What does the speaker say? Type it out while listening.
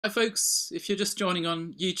Hi, folks. If you're just joining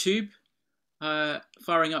on YouTube,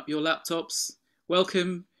 firing up your laptops,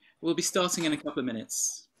 welcome. We'll be starting in a couple of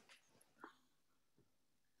minutes.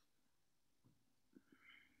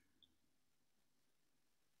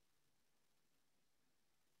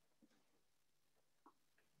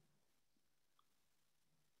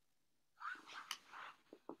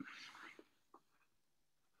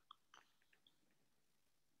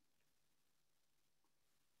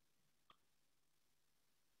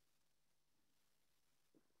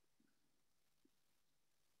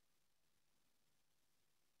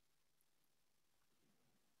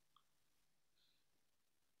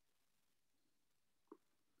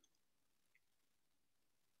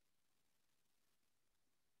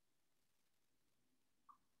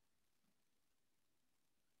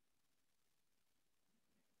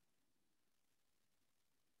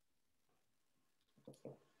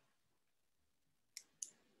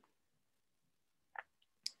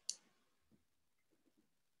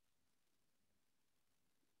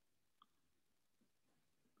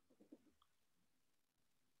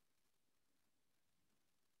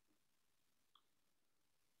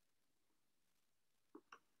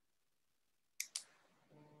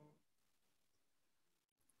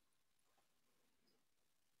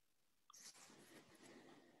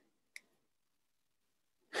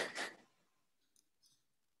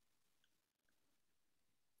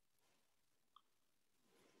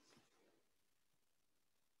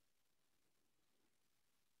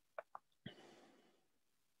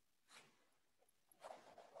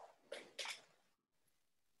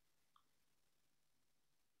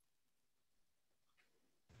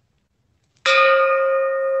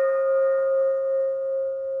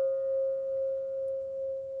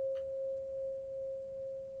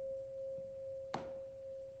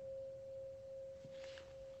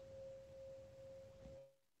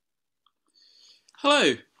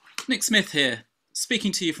 Hello, Nick Smith here,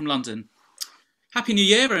 speaking to you from London. Happy New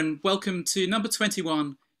Year and welcome to number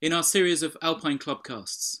 21 in our series of Alpine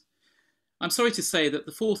ClubCasts. I'm sorry to say that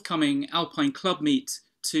the forthcoming Alpine Club meet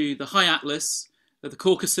to the High Atlas, the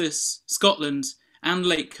Caucasus, Scotland and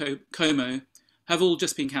Lake Como have all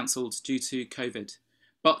just been cancelled due to COVID,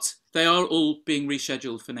 but they are all being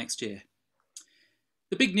rescheduled for next year.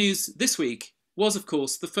 The big news this week was, of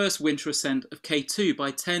course, the first winter ascent of K2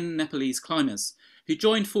 by 10 Nepalese climbers, who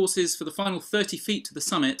joined forces for the final 30 feet to the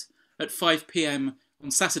summit at 5 p.m.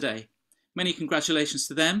 on Saturday. Many congratulations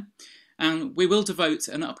to them, and we will devote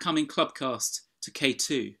an upcoming clubcast to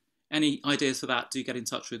K2. Any ideas for that, do get in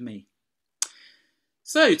touch with me.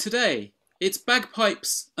 So today, it's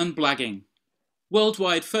Bagpipes and Blagging,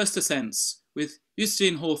 worldwide first ascents with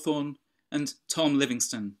Uisdean Hawthorn and Tom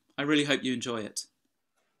Livingstone. I really hope you enjoy it.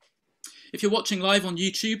 If you're watching live on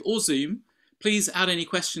YouTube or Zoom, please add any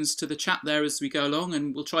questions to the chat there as we go along,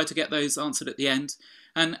 and we'll try to get those answered at the end.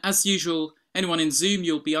 And as usual, anyone in Zoom,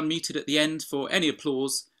 you'll be unmuted at the end for any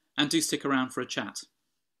applause, and do stick around for a chat.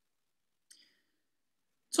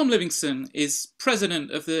 Tom Livingstone is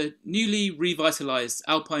president of the newly revitalised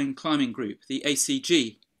Alpine Climbing Group, the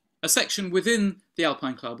ACG, a section within the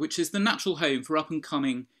Alpine Club, which is the natural home for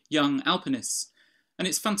up-and-coming young alpinists. And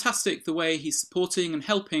it's fantastic the way he's supporting and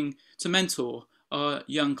helping to mentor our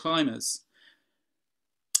young climbers.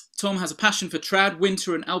 Tom has a passion for trad,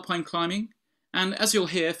 winter and alpine climbing, and as you'll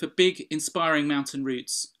hear, for big, inspiring mountain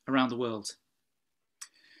routes around the world.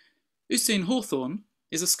 Uisdean Hawthorn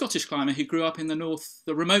is a Scottish climber who grew up in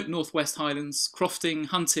the remote Northwest Highlands, crofting,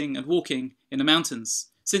 hunting and walking in the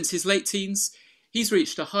mountains. Since his late teens, he's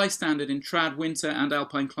reached a high standard in trad, winter and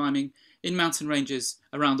alpine climbing in mountain ranges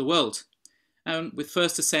around the world, with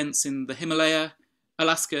first ascents in the Himalaya,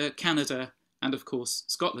 Alaska, Canada and of course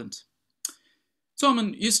Scotland. Tom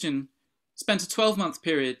and Uisdean spent a 12-month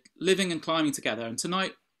period living and climbing together, and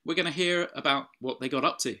tonight we're going to hear about what they got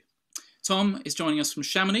up to. Tom is joining us from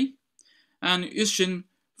Chamonix, and Uisdean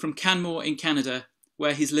from Canmore in Canada,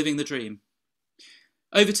 where he's living the dream.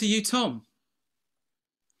 Over to you, Tom.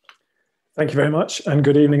 Thank you very much, and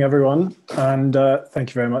good evening, everyone. And thank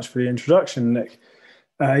you very much for the introduction, Nick.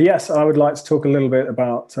 Yes, I would like to talk a little bit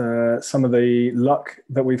about some of the luck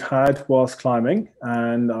that we've had whilst climbing,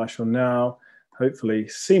 and I shall now hopefully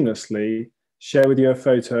seamlessly share with you a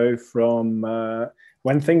photo from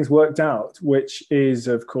when things worked out, which is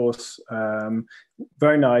of course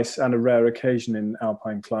very nice and a rare occasion in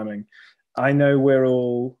alpine climbing. I know we're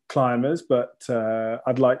all climbers, but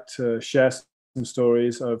I'd like to share some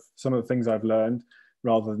stories of some of the things I've learned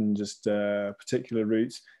rather than just particular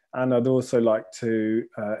routes. And I'd also like to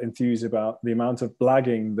enthuse about the amount of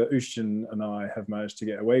blagging that Uisdean and I have managed to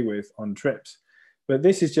get away with on trips. But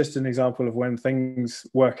this is just an example of when things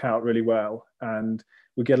work out really well. And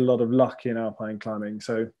we get a lot of luck in alpine climbing.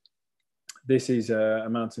 So this is a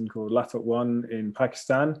mountain called Latok 1 in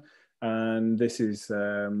Pakistan, and this is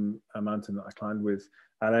a mountain that I climbed with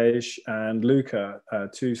Alej and Luca,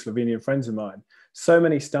 two Slovenian friends of mine. So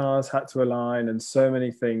many stars had to align and so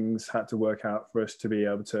many things had to work out for us to be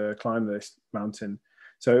able to climb this mountain.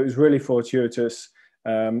 So it was really fortuitous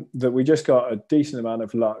that we just got a decent amount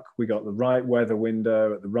of luck. We got the right weather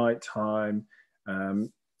window at the right time,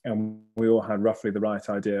 and we all had roughly the right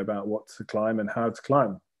idea about what to climb and how to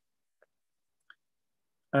climb.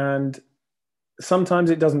 And sometimes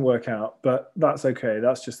it doesn't work out, but that's okay.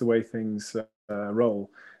 That's just the way things roll.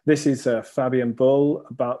 This is Fabian Bull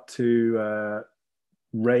about to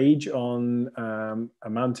rage on a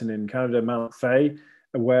mountain in Canada, Mount Fay,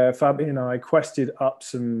 where Fabian and I quested up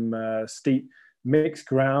some steep mixed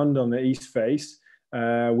ground on the east face.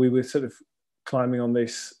 We were sort of climbing on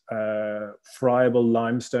this friable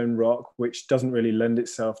limestone rock, which doesn't really lend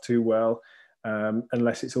itself too well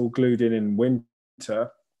unless it's all glued in winter.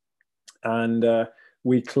 And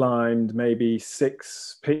we climbed maybe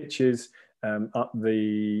 6 pitches up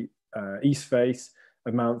the east face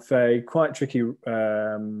of Mount Fay, quite tricky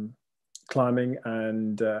climbing,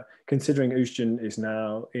 and considering Uisdean is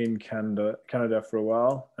now in Canada for a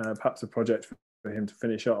while, perhaps a project for him to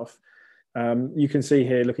finish off. You can see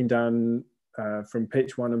here, looking down from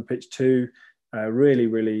pitch 1 and pitch 2,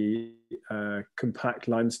 really compact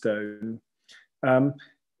limestone.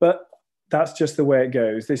 But that's just the way it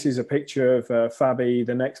goes. This is a picture of Fabi.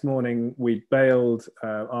 The next morning we bailed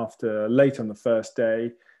late on the first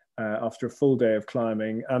day, after a full day of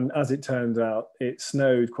climbing. And as it turns out, it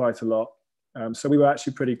snowed quite a lot. So we were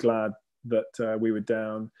actually pretty glad that we were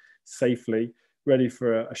down safely, ready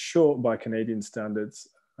for a short, by Canadian standards,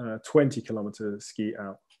 20-kilometer ski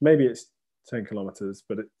out. Maybe it's 10 kilometers,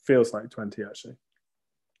 but it feels like 20 actually.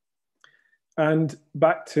 And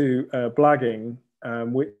back to Blagging,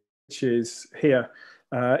 which is here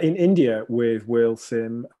in India with Will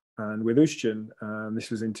Sim and with Uisdean.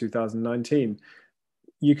 This was in 2019.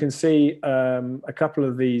 You can see a couple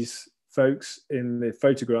of these folks in the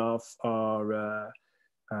photograph are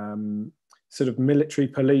sort of military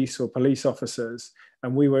police or police officers.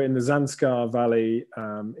 And we were in the Zanskar Valley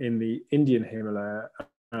in the Indian Himalaya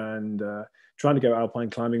and trying to go alpine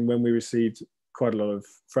climbing when we received quite a lot of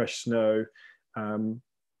fresh snow.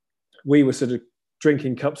 We were sort of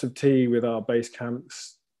drinking cups of tea with our base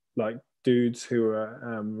camps, like dudes who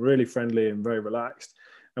were really friendly and very relaxed.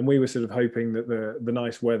 And we were sort of hoping that the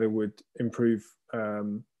nice weather would improve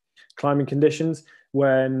climbing conditions,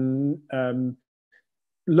 when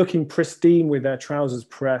looking pristine with their trousers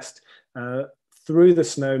pressed, through the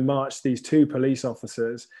snow marched these 2 police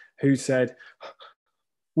officers who said,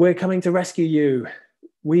 "We're coming to rescue you.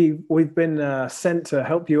 We've been sent to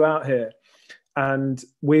help you out here." And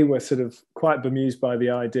we were sort of quite bemused by the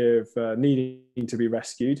idea of needing to be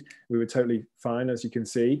rescued. We were totally fine, as you can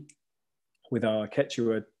see, with our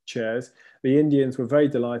Quechua chairs. The Indians were very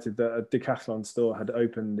delighted that a Decathlon store had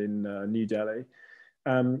opened in New Delhi.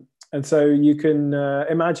 And so you can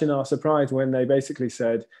imagine our surprise when they basically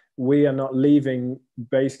said, "We are not leaving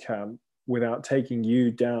base camp without taking you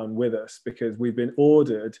down with us, because we've been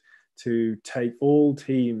ordered to take all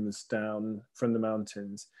teams down from the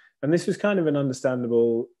mountains." And this was kind of an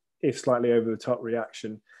understandable, if slightly over the top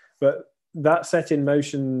reaction. But that set in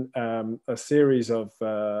motion a series of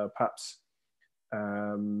perhaps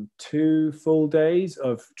 2 full days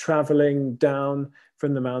of traveling down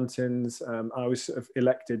from the mountains. I was sort of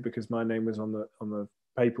elected, because my name was on the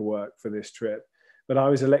paperwork for this trip, but I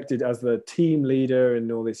was elected as the team leader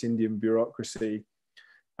in all this Indian bureaucracy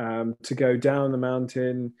to go down the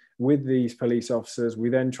mountain with these police officers. We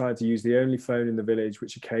then tried to use the only phone in the village,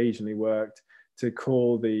 which occasionally worked, to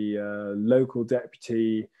call the local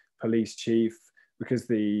deputy police chief, because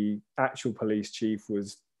the actual police chief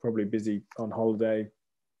was probably busy on holiday.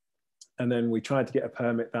 And then we tried to get a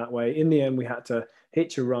permit that way. In the end, we had to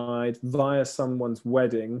hitch a ride via someone's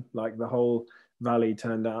wedding, like the whole valley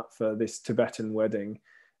turned out for this Tibetan wedding,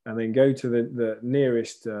 and then go to the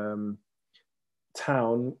nearest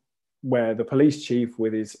town, where the police chief,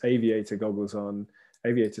 with his aviator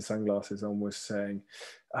sunglasses on, was saying,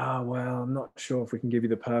 "Well, I'm not sure if we can give you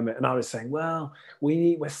the permit." And I was saying, "Well,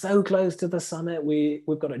 we're so close to the summit.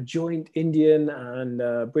 We've got a joint Indian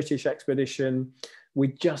and British expedition. We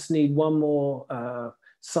just need one more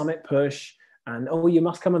summit push. And you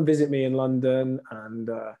must come and visit me in London." And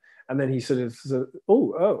then he sort of,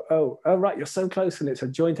 "Oh, right, you're so close, and it's a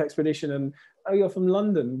joint expedition, and you're from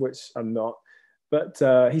London," which I'm not. But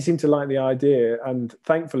he seemed to like the idea, and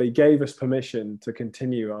thankfully gave us permission to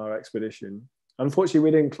continue our expedition. Unfortunately,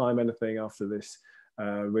 we didn't climb anything after this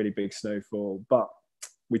really big snowfall, but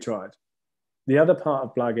we tried. The other part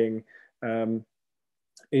of Blagging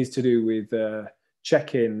is to do with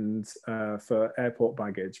check-ins for airport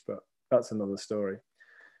baggage, but that's another story.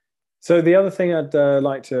 So the other thing I'd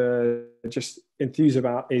like to just enthuse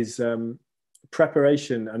about is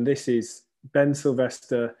preparation, and this is Ben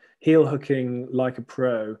Sylvester heel hooking like a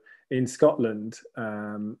pro in Scotland.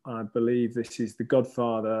 I believe this is the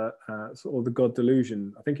Godfather or the God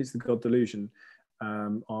Delusion. I think it's the God Delusion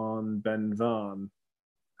on Ben Van.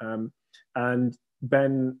 And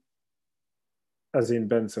Ben, as in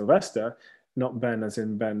Ben Sylvester, not Ben as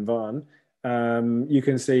in Ben Van, you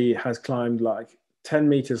can see has climbed like 10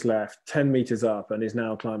 meters left, 10 meters up, and is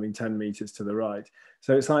now climbing 10 meters to the right.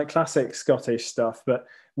 So it's like classic Scottish stuff, but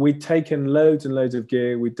we'd taken loads and loads of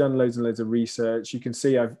gear. We'd done loads and loads of research. You can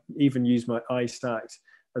see I've even used my iStack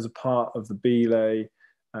as a part of the belay.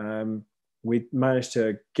 We managed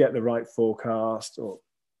to get the right forecast, or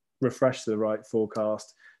refresh the right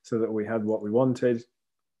forecast, so that we had what we wanted.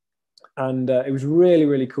 And it was really,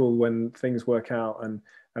 really cool when things work out and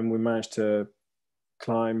we managed to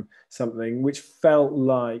climb something which felt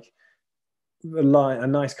like a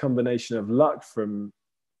nice combination of luck from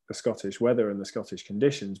the Scottish weather and the Scottish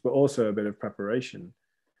conditions, but also a bit of preparation.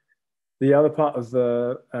 The other part of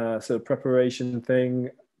the sort of preparation thing,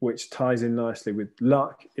 which ties in nicely with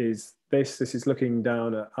luck, is this. This is looking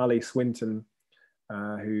down at Ali Swinton,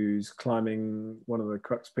 who's climbing one of the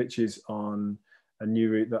crux pitches on a new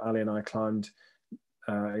route that Ali and I climbed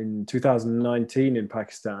in 2019 in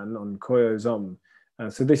Pakistan on Khoyo Zom.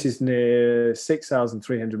 So this is near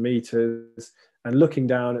 6,300 meters, and looking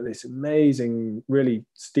down at this amazing, really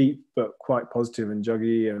steep, but quite positive and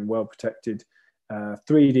juggy and well protected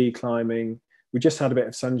 3D climbing. We just had a bit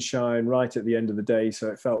of sunshine right at the end of the day, so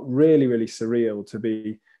it felt really, really surreal to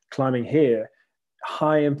be climbing here,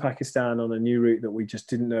 high in Pakistan on a new route that we just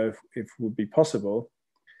didn't know if would be possible,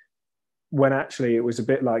 when actually it was a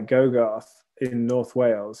bit like Gogarth in North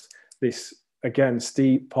Wales, this, again,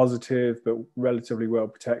 steep, positive, but relatively well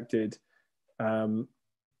protected,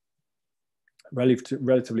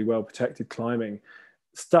 relatively well protected climbing.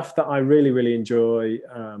 Stuff that I really, really enjoy,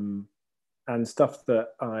 and stuff that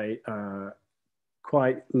I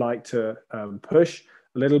quite like to push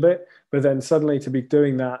a little bit, but then suddenly to be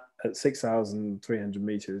doing that at 6,300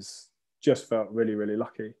 meters just felt really, really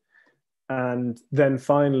lucky. And then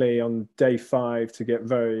finally on day 5 to get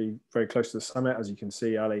very, very close to the summit. As you can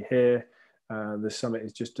see, Ali here, the summit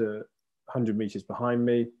is just 100 meters behind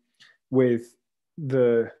me, with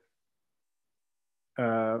the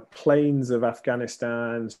plains of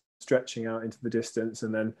Afghanistan stretching out into the distance,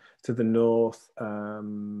 and then to the north,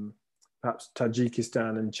 perhaps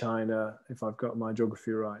Tajikistan and China, if I've got my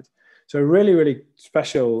geography right. So really, really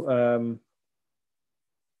special,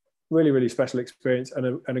 really, really special experience,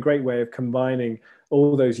 and a great way of combining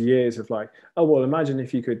all those years of like, oh, well, imagine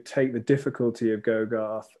if you could take the difficulty of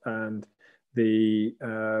Gogarth and the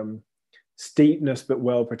steepness but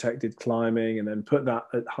well protected climbing, and then put that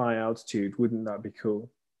at high altitude. Wouldn't that be cool?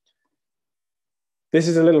 This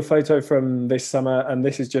is a little photo from this summer, and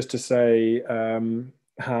this is just to say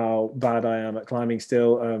how bad I am at climbing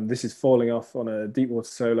still. This is falling off on a deep water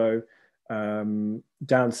solo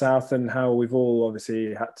down south, and how we've all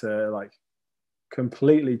obviously had to like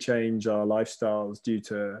completely change our lifestyles due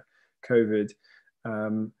to COVID.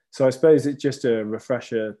 So I suppose it's just a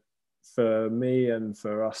refresher for me and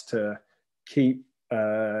for us to keep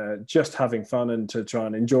just having fun and to try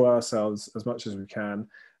and enjoy ourselves as much as we can.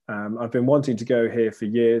 I've been wanting to go here for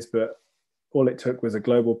years, but all it took was a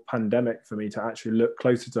global pandemic for me to actually look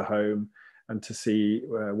closer to home and to see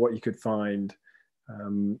what you could find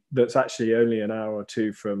that's actually only an hour or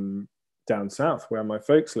two from down south where my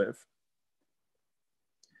folks live.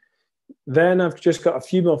 Then I've just got a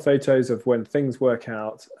few more photos of when things work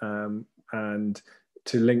out, and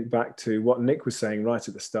to link back to what Nick was saying right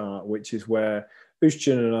at the start, which is where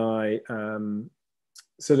Uisdean and I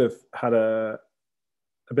sort of had a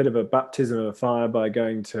bit of a baptism of fire by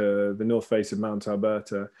going to the north face of Mount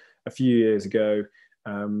Alberta a few years ago,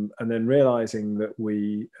 and then realizing that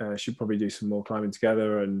we should probably do some more climbing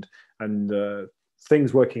together, and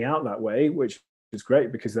things working out that way, which is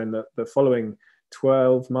great, because then the following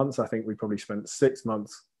 12 months, I think we probably spent 6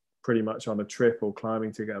 months pretty much on a trip or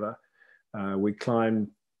climbing together. We climbed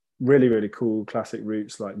really, really cool classic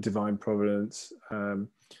routes like Divine Providence and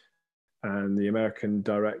the American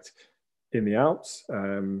Direct in the Alps.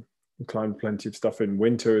 We climbed plenty of stuff in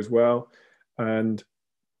winter as well. And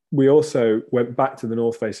we also went back to the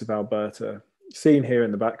north face of Alberta, seen here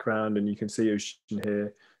in the background, and you can see Uisdean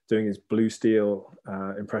here doing his blue steel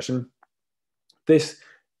impression. This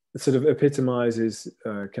sort of epitomizes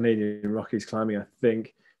Canadian Rockies climbing, I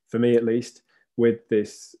think, for me at least, with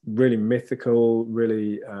this really mythical,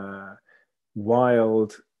 really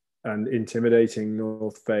wild and intimidating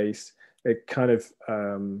North Face. It kind of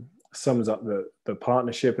sums up the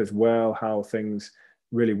partnership as well, how things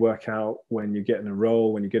really work out when you get in a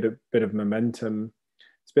roll, when you get a bit of momentum.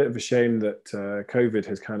 It's a bit of a shame that COVID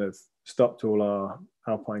has kind of stopped all our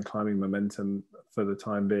alpine climbing momentum for the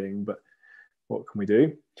time being, but what can we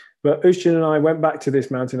do? But Uisdean and I went back to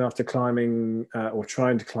this mountain after climbing or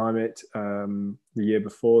trying to climb it the year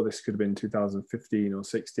before. This could have been 2015 or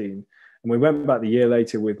 16. And we went back the year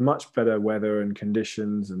later with much better weather and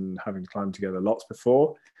conditions and having climbed together lots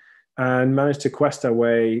before, and managed to quest our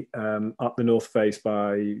way up the North Face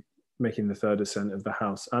by making the third ascent of the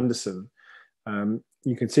House Anderson.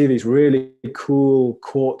 You can see these really cool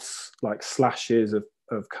quartz like slashes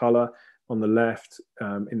of color on the left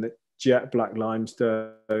in the jet black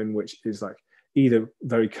limestone, which is like either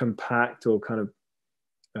very compact or kind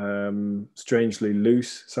of strangely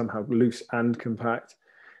loose, somehow loose and compact.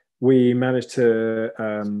 We managed to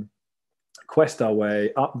quest our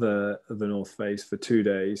way up the North Face for 2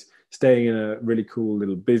 days, staying in a really cool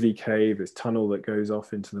little bivvy cave, this tunnel that goes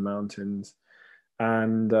off into the mountains.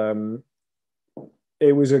 And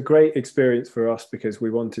it was a great experience for us because we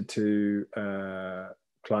wanted to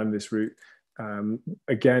climb this route.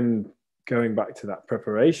 Again, going back to that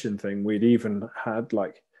preparation thing, we'd even had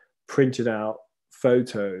like printed out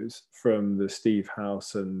photos from the Steve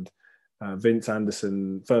House and Vince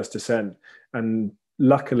Anderson first ascent, and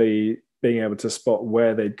luckily being able to spot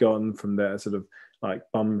where they'd gone from their sort of like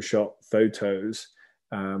bum shot photos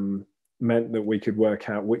meant that we could work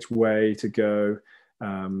out which way to go.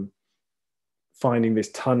 Finding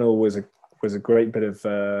this tunnel was a great bit of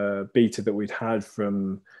beta that we'd had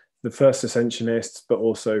from the first ascensionists, but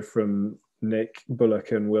also from Nick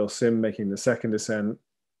Bullock and Will Sim making the second ascent,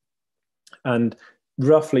 and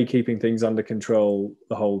roughly keeping things under control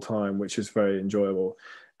the whole time, which was very enjoyable.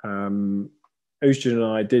 Uisdean and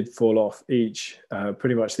I did fall off each.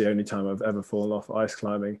 Pretty much the only time I've ever fallen off ice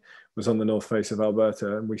climbing was on the North Face of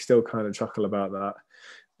Alberta, and we still kind of chuckle about that.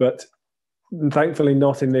 But thankfully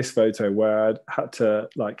not in this photo where I'd had to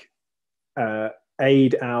like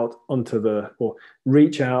aid out onto or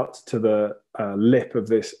reach out to the lip of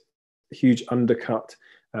this huge undercut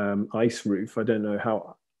ice roof. I don't know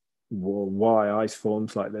how or why ice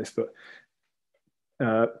forms like this, but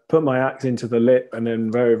put my axe into the lip and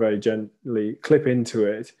then very, very gently clip into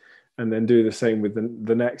it, and then do the same with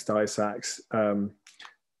the next ice axe.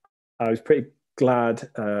 I was pretty glad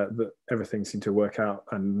that everything seemed to work out,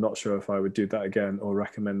 and not sure if I would do that again or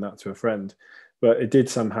recommend that to a friend, but it did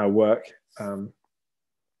somehow work.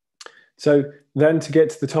 So then to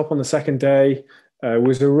get to the top on the second day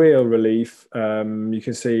was a real relief. You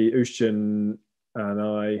can see Uisdean and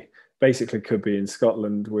I basically could be in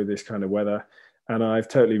Scotland with this kind of weather, and I've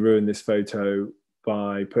totally ruined this photo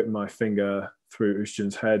by putting my finger through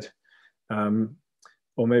Uisdean's head,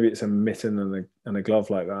 or maybe it's a mitten and a glove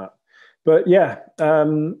like that. But yeah,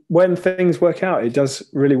 when things work out, it does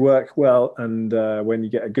really work well. And when you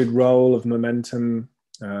get a good roll of momentum,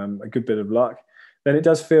 a good bit of luck, then it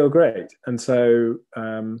does feel great. And so,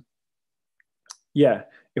 yeah,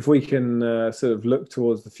 if we can sort of look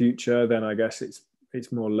towards the future, then I guess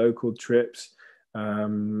it's more local trips,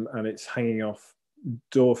 and it's hanging off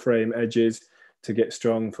door frame edges to get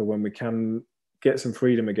strong for when we can get some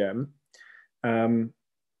freedom again. And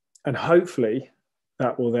hopefully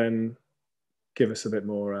that will then give us a bit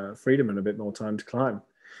more freedom and a bit more time to climb.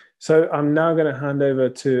 So I'm now going to hand over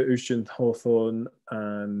to Uisdean Hawthorn,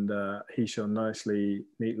 and he shall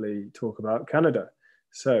neatly talk about Canada.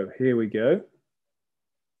 So here we go.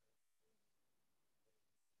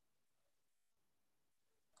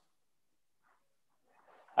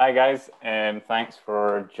 Hi guys, thanks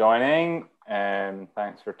for joining, and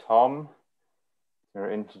thanks for Tom for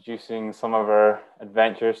introducing some of our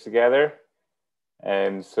adventures together.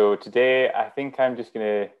 So today I think I'm just going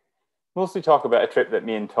to mostly talk about a trip that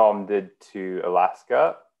me and Tom did to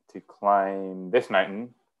Alaska to climb this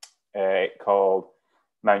mountain called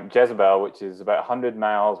Mount Jezebel, which is about 100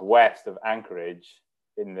 miles west of Anchorage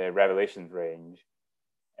in the Revelations Range.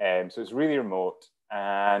 So it's really remote,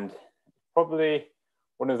 and probably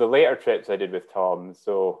one of the later trips I did with Tom.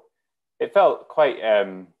 So it felt quite,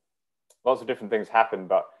 lots of different things happened,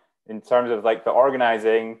 but in terms of like the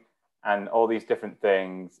organizing and all these different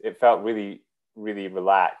things, it felt really, really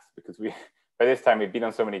relaxed, because by this time we'd been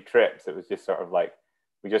on so many trips. It was just sort of like,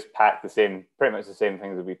 we just packed pretty much the same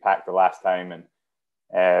things that we packed the last time,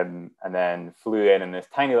 and then flew in this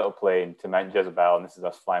tiny little plane to Mount Jezebel, and this is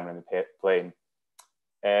us flying around the plane.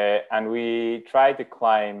 And we tried to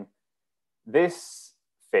climb this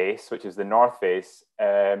face, which is the north face,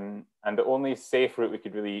 and the only safe route we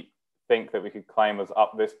could really think that we could climb was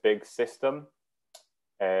up this big system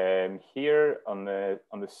here on the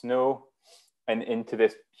snow and into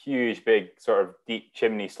this huge big sort of deep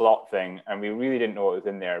chimney slot thing, and we really didn't know what was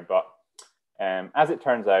in there. But as it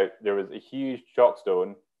turns out, there was a huge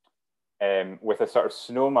chockstone with a sort of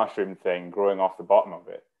snow mushroom thing growing off the bottom of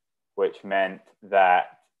it, which meant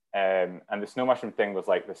that and the snow mushroom thing was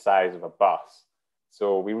like the size of a bus.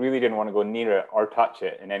 So we really didn't want to go near it or touch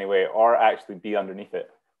it in any way or actually be underneath it,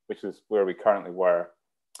 which is where we currently were.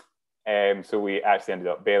 So we actually ended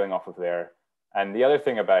up bailing off of there. And the other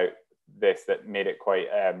thing about this that made it quite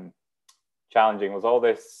challenging was all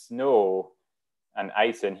this snow and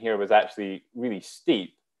ice in here was actually really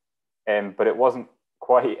steep, but it wasn't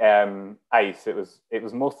quite ice. It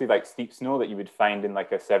was mostly like steep snow that you would find in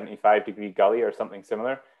like a 75-degree gully or something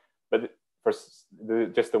similar. But for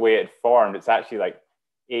just the way it formed, it's actually like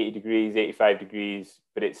 80 degrees, 85 degrees,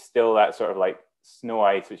 but it's still that sort of like snow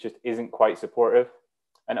ice, which just isn't quite supportive.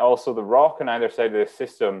 And also the rock on either side of the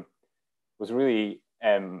system was really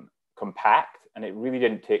compact, and it really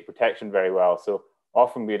didn't take protection very well. So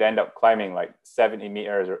often we'd end up climbing like 70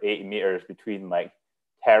 meters or 80 meters between like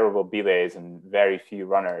terrible belays and very few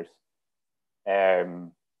runners.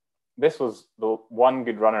 This was the one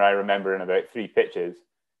good runner I remember in about 3 pitches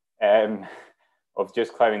of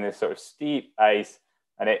just climbing this sort of steep ice.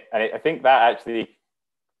 And I think that actually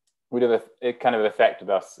would have it kind of affected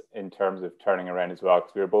us in terms of turning around as well,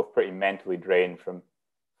 because we were both pretty mentally drained from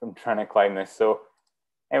trying to climb this. So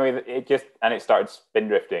anyway, it started spin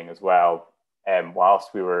drifting as well,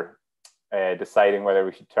 whilst we were deciding whether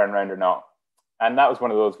we should turn around or not. And that was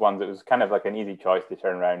one of those ones that was kind of like an easy choice to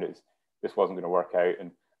turn around. This wasn't going to work out.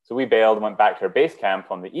 And so we bailed and went back to our base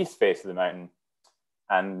camp on the east face of the mountain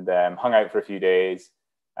and hung out for a few days.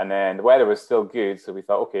 And then the weather was still good. So we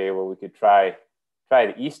thought, okay, well, we could try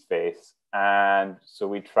the east face. And so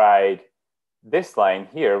we tried this line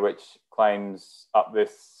here, which climbs up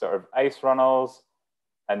this sort of ice runnels.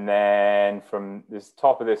 And then from this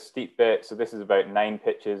top of this steep bit, so this is about 9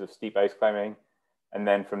 pitches of steep ice climbing. And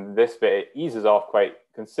then from this bit, it eases off quite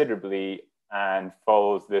considerably and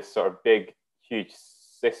follows this sort of big, huge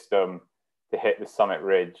system to hit the summit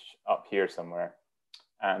ridge up here somewhere.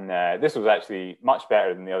 And this was actually much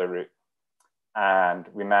better than the other route. And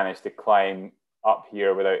we managed to climb up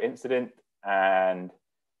here without incident, and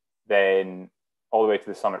then all the way to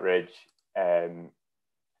the summit ridge in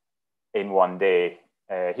one day.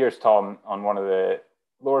 Here's Tom on one of the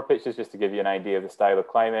lower pitches, just to give you an idea of the style of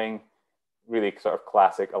climbing. Really sort of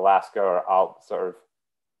classic Alaska or Alps sort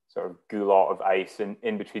of goulot of ice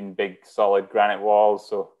in between big solid granite walls.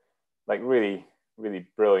 So like really, really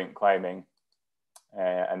brilliant climbing.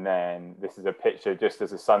 And then this is a picture just as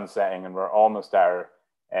the sun's setting, and we're almost at our,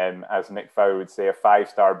 as Mick Fowler would say, a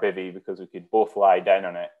 5-star bivvy, because we could both lie down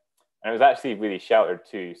on it. And it was actually really sheltered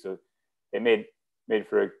too. So it made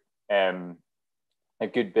for a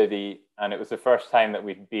good bivvy. And it was the first time that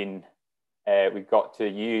we got to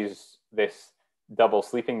use this double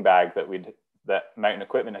sleeping bag that Mountain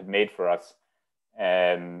Equipment had made for us.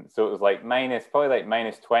 So it was like probably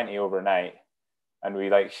minus 20 overnight. And we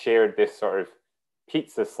like shared this sort of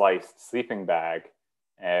pizza sliced sleeping bag.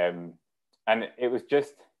 And it was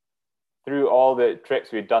just through all the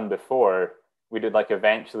trips we'd done before, we did like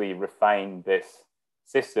eventually refine this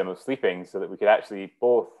system of sleeping so that we could actually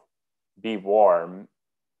both be warm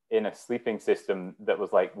in a sleeping system that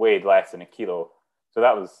was like weighed less than a kilo. So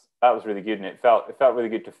that was really good, and it felt really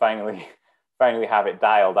good to finally have it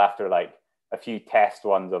dialed after like a few test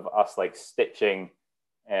ones of us like stitching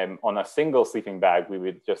on a single sleeping bag. We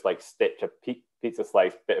would just like stitch a pizza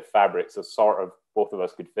slice bit of fabric so sort of both of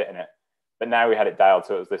us could fit in it. But now we had it dialed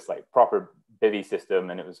so it was this like proper bivvy system,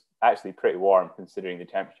 and it was actually pretty warm considering the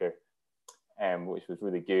temperature, which was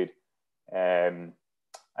really good. And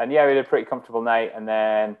yeah, we had a pretty comfortable night. And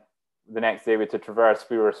then the next day we had to traverse.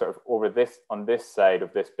 We were sort of on this side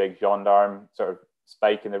of this big gendarme sort of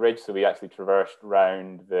spike in the ridge. So we actually traversed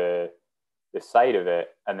round the side of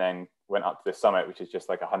it and then went up to the summit, which is just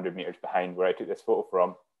like 100 meters behind where I took this photo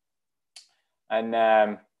from.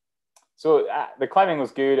 And so the climbing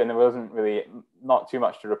was good, and there wasn't really not too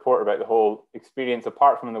much to report about the whole experience,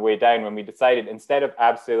 apart from the way down, when we decided instead of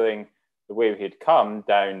abseiling the way we had come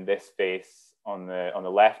down this face on the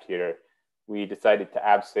left here, we decided to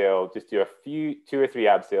abseil, just do 2 or 3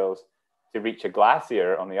 abseils to reach a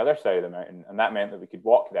glacier on the other side of the mountain. And that meant that we could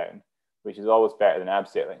walk down, which is always better than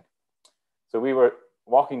abseiling. So we were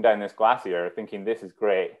walking down this glacier thinking this is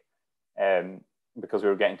great, because we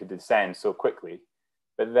were getting to descend so quickly.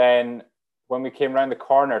 But then when we came around the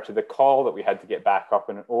corner to the col that we had to get back up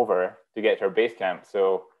and over to get to our base camp.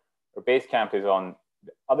 So our base camp is on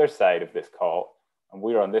the other side of this col, and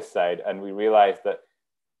we were on this side, and we realized that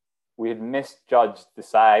we had misjudged the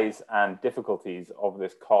size and difficulties of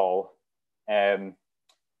this col, and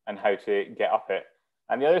how to get up it.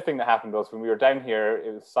 And the other thing that happened was when we were down here,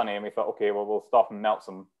 it was sunny, and we thought, okay, well, we'll stop and melt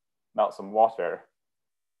some water.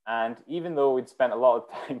 And even though we'd spent a lot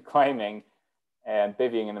of time climbing and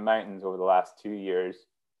bivvying in the mountains over the last 2 years,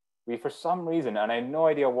 we, for some reason, and I have no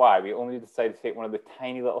idea why, we only decided to take one of the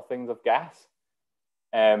tiny little things of gas.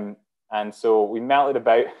 And so we melted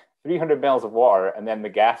about 300 mils of water, and then the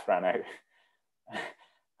gas ran out.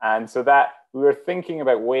 And so that we were thinking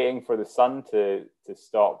about waiting for the sun to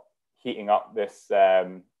stop heating up this,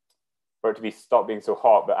 for it to stop being so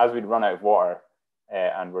hot. But as we'd run out of water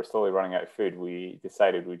and we're slowly running out of food, we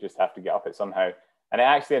decided we just have to get up it somehow. And it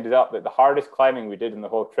actually ended up that the hardest climbing we did in the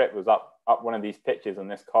whole trip was up one of these pitches on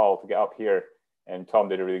this col to get up here. And Tom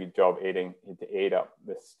did a really good job aiding to aid up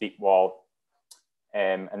this steep wall.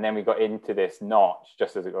 And then we got into this notch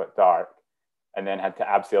just as it got dark, and then had to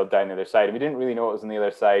abseil down the other side. And we didn't really know what was on the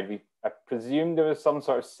other side. I presumed there was some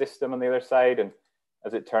sort of system on the other side. And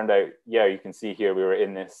as it turned out, yeah, you can see here, we were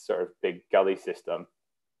in this sort of big gully system.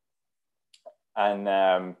 And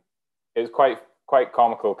it was quite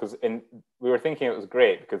comical because we were thinking it was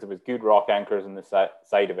great because there was good rock anchors on the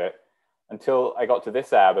side of it, until I got to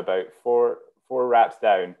this ab about four wraps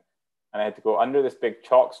down, and I had to go under this big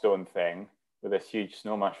chalkstone thing with this huge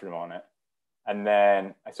snow mushroom on it. And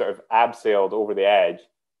then I sort of abseiled over the edge,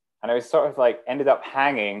 and I was sort of like ended up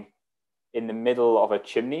hanging in the middle of a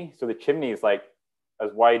chimney. So the chimney is like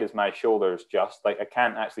as wide as my shoulders, just like I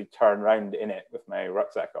can't actually turn around in it with my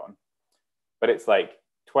rucksack on, but it's like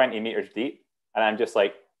 20 meters deep, and I'm just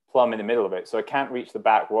like plumb in the middle of it. So I can't reach the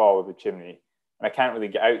back wall of the chimney, and I can't really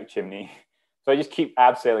get out the chimney. So I just keep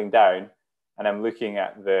abseiling down, and I'm looking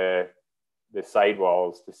at the side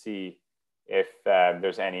walls to see if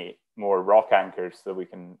there's any more rock anchors so we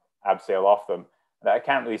can abseil off them. And I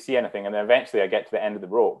can't really see anything. And then eventually I get to the end of the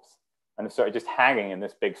ropes, and I'm sort of just hanging in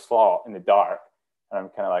this big slot in the dark. And I'm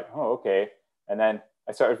kind of like, oh, okay. And then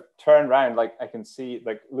I sort of turn around, like I can see,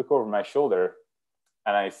 like look over my shoulder,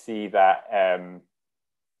 and I see that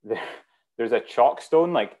there's a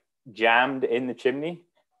chalkstone like jammed in the chimney.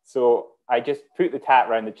 So I just put the tat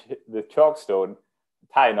around the chalkstone,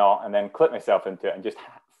 tie a knot, and then clip myself into it and just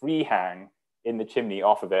free hang in the chimney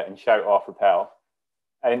off of it and shout off rappel.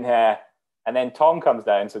 And then Tom comes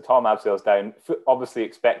down. So Tom abseils down, obviously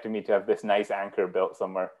expecting me to have this nice anchor built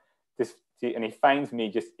somewhere. And he finds me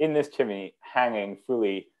just in this chimney, hanging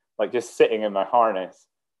fully, like just sitting in my harness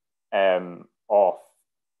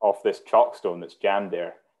off this chalkstone that's jammed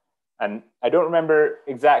there. And I don't remember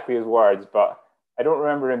exactly his words, but I don't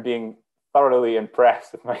remember him being thoroughly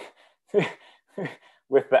impressed with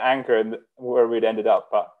with the anchor and where we'd ended up.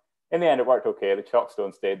 But in the end, it worked okay. The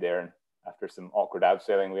chalkstone stayed there, and after some awkward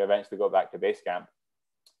abseiling, we eventually got back to base camp.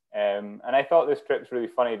 And I thought this trip was really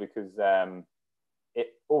funny because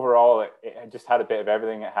overall it just had a bit of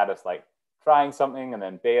everything. It had us like trying something and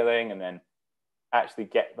then bailing, and then actually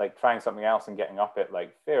trying something else and getting up it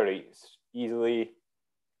like fairly easily,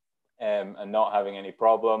 and not having any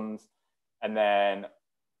problems. And then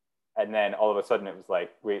all of a sudden it was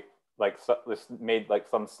like this made like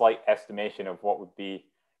some slight estimation of what would be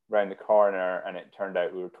around the corner, and it turned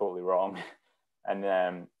out we were totally wrong,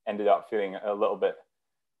 and ended up feeling a little bit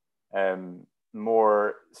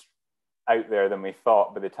more out there than we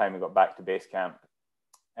thought by the time we got back to base camp.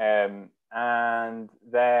 And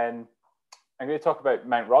then I'm going to talk about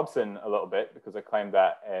Mount Robson a little bit because I climbed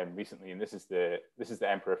that recently, and this is the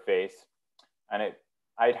Emperor Face, and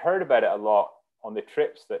I'd heard about it a lot on the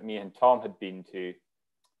trips that me and Tom had been to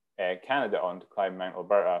Canada on to climb Mount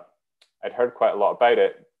Alberta. I'd heard quite a lot about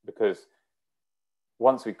it because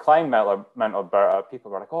once we climbed Mount Alberta,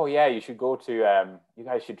 people were like, "Oh yeah, you should go to. You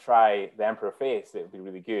guys should try the Emperor Face. It would be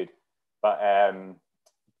really good." But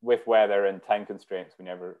with weather and time constraints, we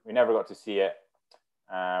never got to see it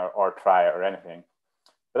or try it or anything.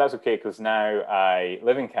 But that's okay because now I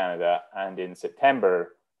live in Canada, and in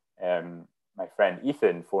September, my friend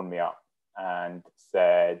Ethan phoned me up and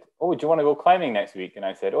said, "Oh, do you want to go climbing next week?" And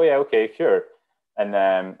I said, "Oh yeah, okay, sure." And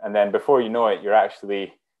then before you know it, you're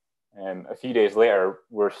actually a few days later,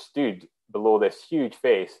 we're stood below this huge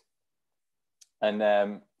face. And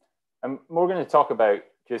I'm more going to talk about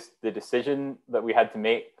just the decision that we had to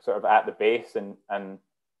make sort of at the base and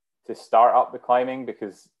to start up the climbing,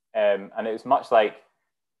 because and it was much like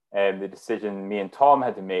the decision me and Tom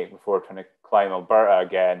had to make before trying to climb Alberta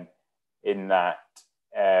again, in that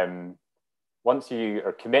once you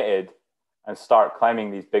are committed and start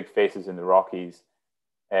climbing these big faces in the Rockies,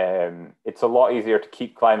 it's a lot easier to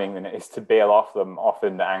keep climbing than it is to bail off them.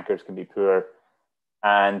 Often the anchors can be poor.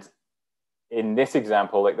 And in this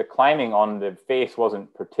example, like the climbing on the face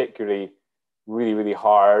wasn't particularly really, really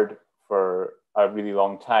hard for a really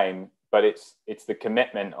long time, but it's the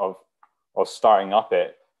commitment of starting up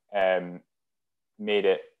it made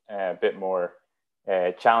it a bit more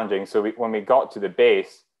challenging. So when we got to the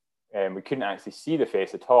base, we couldn't actually see the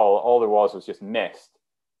face at all. All there was just mist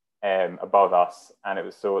above us, and it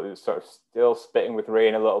was sort of still spitting with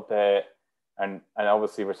rain a little bit, and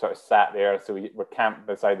obviously we're sort of sat there, so we're camped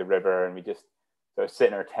beside the river, and we just sort of sit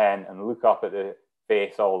in our tent and look up at the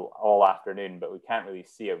face all afternoon, but we can't really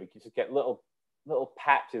see it. We can just get little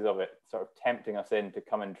patches of it sort of tempting us in to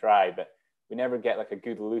come and try, but we never get like a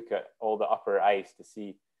good look at all the upper ice to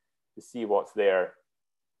see what's there.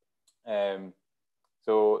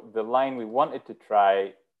 So the line we wanted to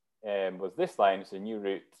try was this line. It's a new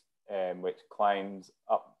route which climbs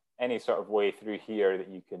up any sort of way through here that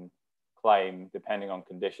you can climb depending on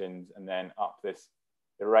conditions, and then up the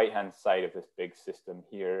right hand side of this big system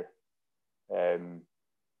here.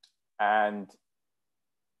 And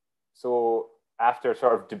so after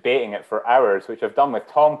sort of debating it for hours, which I've done with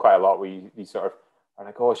Tom quite a lot, we sort of are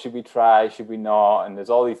like, oh, should we try, should we not? And there's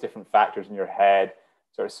all these different factors in your head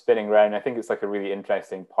sort of spinning around. I think it's like a really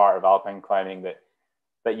interesting part of alpine climbing that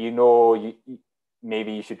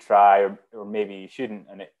maybe you should try or maybe you shouldn't.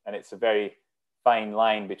 And it's a very fine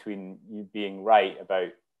line between you being right about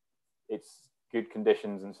it's good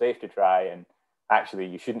conditions and safe to try, and actually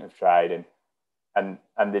you shouldn't have tried. And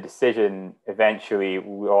the decision eventually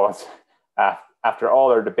was, after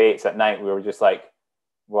all our debates at night, we were just like,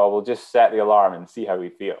 well, we'll just set the alarm and see how we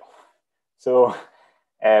feel. So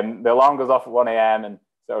the alarm goes off at 1 a.m. and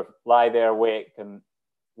sort of lie there awake and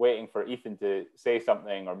waiting for Ethan to say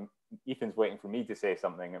something, or Ethan's waiting for me to say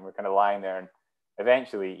something, and we're kind of lying there. And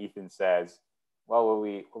eventually Ethan says, well, will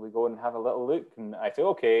we go and have a little look? And I say,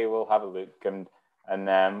 okay, we'll have a look. And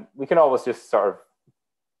we can always just sort of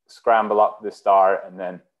scramble up the start and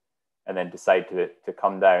then decide to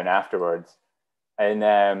come down afterwards.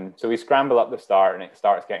 And so we scramble up the start and it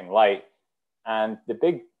starts getting light. And the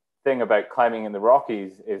big thing about climbing in the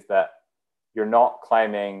Rockies is that you're not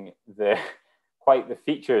climbing quite the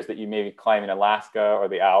features that you maybe climb in Alaska or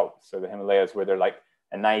the Alps or the Himalayas, where they're like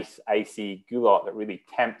a nice icy goulot that really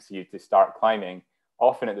tempts you to start climbing.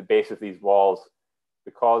 Often at the base of these walls,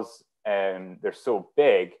 because they're so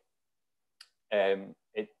big,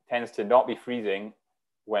 it tends to not be freezing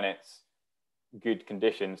when it's good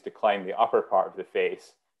conditions to climb the upper part of the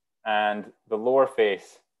face, and the lower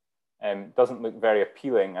face doesn't look very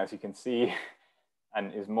appealing, as you can see,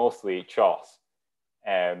 and is mostly choss.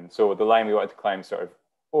 So the line we wanted to climb sort of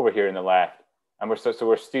over here in the left, and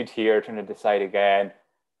we're stood here trying to decide again,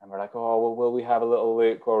 and we're like, oh, well, will we have a little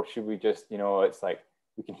look, or should we just, it's like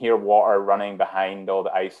we can hear water running behind all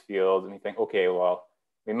the ice fields, and we think, okay, well,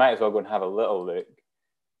 we might as well go and have a little look.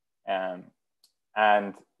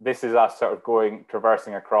 And this is us sort of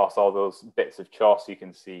traversing across all those bits of choss you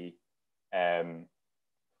can see.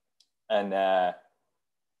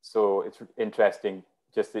 So it's interesting,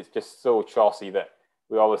 it's just so chossy that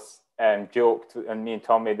we always joked, and me and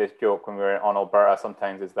Tom made this joke when we were on Alberta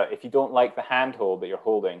sometimes, is that if you don't like the handhold that you're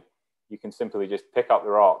holding, you can simply just pick up the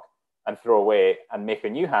rock and throw away and make a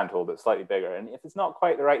new handhold that's slightly bigger. And if it's not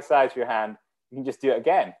quite the right size for your hand, you can just do it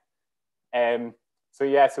again. So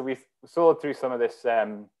we soloed through some of this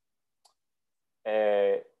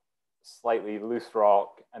slightly loose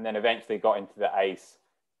rock, and then eventually got into the ice,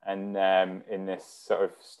 and in this sort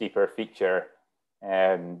of steeper feature,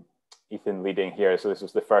 Ethan leading here. So this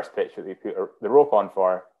was the first pitch that we put the rope on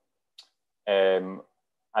for. And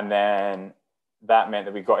then that meant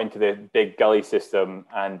that we got into the big gully system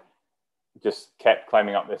and just kept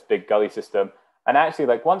climbing up this big gully system. And actually,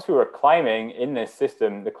 like, once we were climbing in this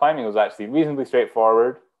system, the climbing was actually reasonably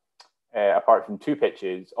straightforward, apart from two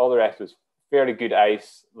pitches. All the rest was fairly good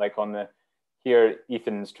ice. Like here,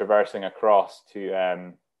 Ethan's traversing across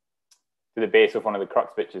to the base of one of the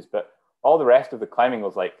crux pitches, but all the rest of the climbing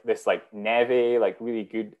was like this, like neve, like really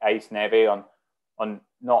good ice neve on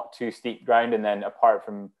not too steep ground. And then apart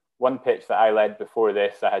from one pitch that I led before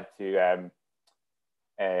this, I had to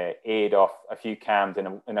aid off a few cams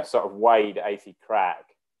in a sort of wide icy crack.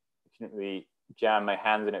 I couldn't really jam my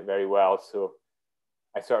hands in it very well, so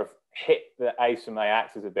I sort of hit the ice with my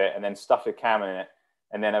axes a bit and then stuffed a cam in it,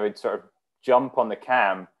 and then I would sort of jump on the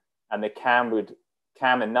cam, and the cam would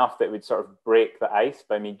cam enough that it would sort of break the ice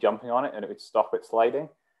by me jumping on it, and it would stop it sliding.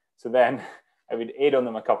 So then I would aid on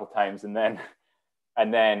them a couple of times, and then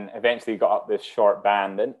and then eventually got up this short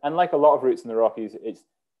band. And like a lot of routes in the Rockies, it's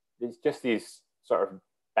just these sort of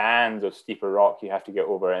bands of steeper rock you have to get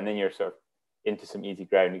over, and then you're sort of into some easy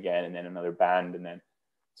ground again, and then another band, and then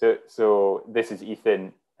so this is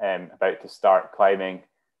Ethan about to start climbing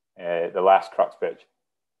the last crux bridge,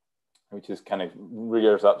 which is kind of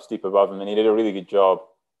rears up steep above him, and he did a really good job.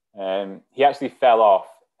 He actually fell off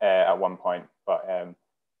at one point, but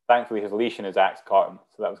thankfully his leash and his axe caught him,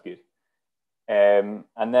 so that was good. And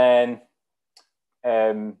then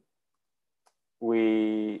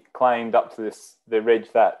we climbed up to the ridge,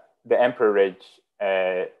 the Emperor Ridge,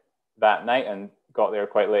 that night, and got there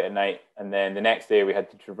quite late at night. And then the next day we had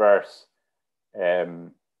to traverse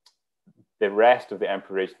the rest of the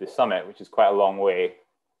Emperor Ridge to the summit, which is quite a long way,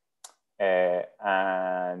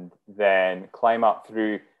 and then climb up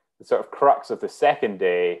through the sort of crux of the second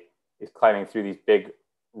day is climbing through these big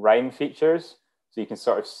rime features. So you can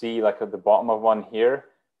sort of see like at the bottom of one here,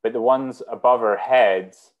 but the ones above our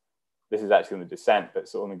heads, this is actually in the descent, but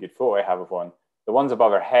it's the only good photo I have of one. The ones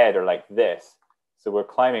above our head are like this. So we're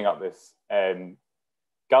climbing up this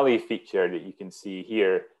gully feature that you can see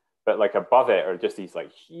here, but like above it are just these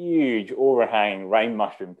like huge overhanging rime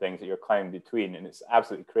mushroom things that you're climbing between, and it's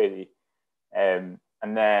absolutely crazy. And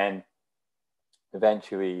then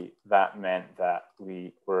eventually that meant that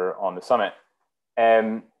we were on the summit.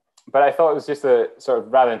 But I thought it was just a sort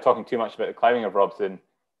of, rather than talking too much about the climbing of Robson,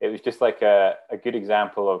 it was just like a good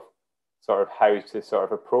example of sort of how to sort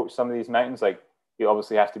of approach some of these mountains. Like you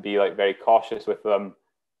obviously have to be like very cautious with them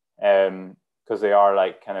because they are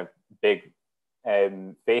like kind of big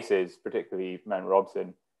faces, particularly Mount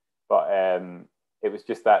Robson. But it was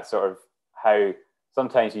just that sort of how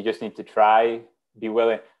sometimes you just need to try, be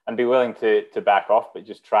willing to back off, but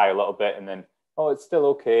just try a little bit, and then, oh, it's still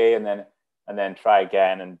okay, and then try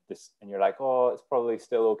again, and you're like, oh, it's probably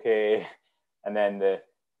still okay, and then the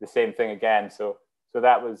same thing again. So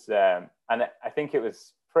that was, and I think it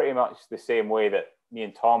was pretty much the same way that me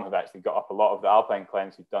and Tom have actually got up a lot of the Alpine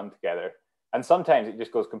climbs we've done together. And sometimes it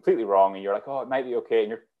just goes completely wrong, and you're like, oh, it might be okay, and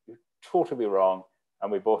you're totally wrong,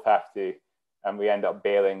 and we both have to, and we end up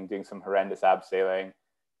bailing, doing some horrendous abseiling,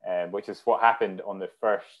 which is what happened on the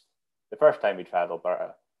first time we tried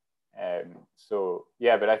Alberta. So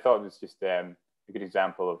yeah, but I thought it was just a good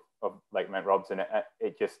example of like Mount Robson.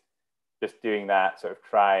 It just doing that, sort of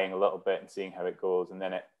trying a little bit and seeing how it goes, and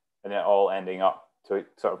then it all ending up to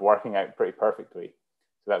sort of working out pretty perfectly.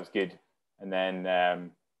 So that was good. And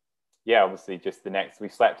then yeah, obviously just we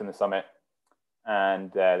slept on the summit,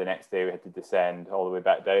 and the next day we had to descend all the way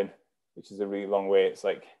back down, which is a really long way. It's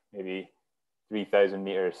like maybe 3,000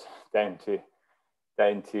 meters down to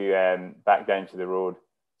back down to the road.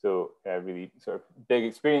 So really sort of big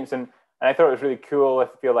experience, and I thought it was really cool. I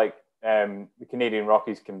feel like the Canadian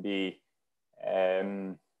Rockies can be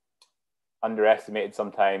underestimated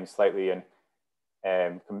sometimes slightly, and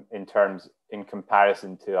in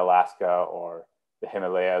comparison to Alaska or the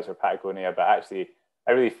Himalayas or Patagonia. But actually,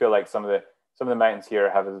 I really feel like some of the mountains here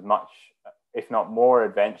have as much, if not more,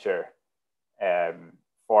 adventure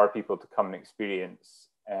for people to come and experience.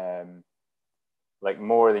 Like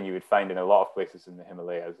more than you would find in a lot of places in the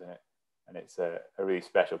Himalayas, and it's a really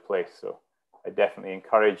special place. So I definitely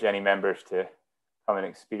encourage any members to come and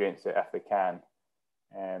experience it if they can.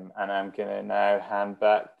 And I'm gonna now hand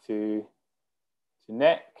back to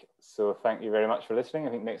Nick. So thank you very much for listening.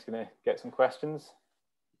 I think Nick's gonna get some questions.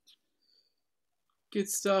 Good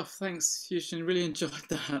stuff. Thanks, Houston. Really enjoyed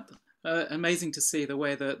that. Amazing to see the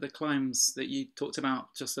way the climbs that you talked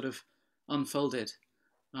about just sort of unfolded.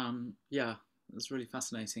 Yeah. It was really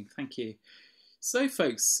fascinating. Thank you. So,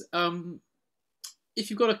 folks, if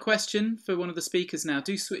you've got a question for one of the speakers now,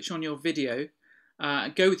 do switch on your video.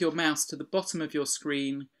 Go with your mouse to the bottom of your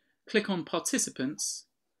screen, click on Participants,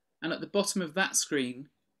 and at the bottom of that screen,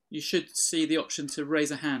 you should see the option to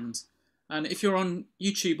raise a hand. And if you're on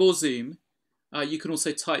YouTube or Zoom, you can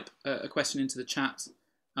also type a question into the chat.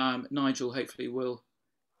 Nigel hopefully will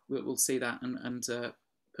see that and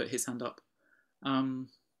put his hand up.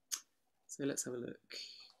 So let's have a look,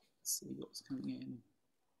 see what's coming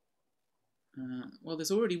in. Well, there's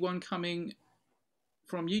already one coming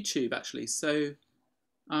from YouTube, actually. So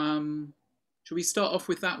should we start off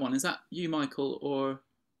with that one? Is that you, Michael, or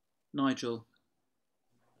Nigel?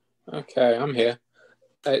 Okay, I'm here.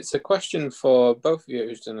 It's a question for both of you,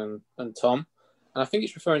 Uisdean and Tom. And I think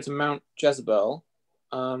it's referring to Mount Jezebel.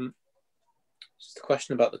 Just a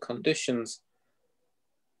question about the conditions.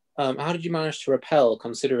 How did you manage to rappel,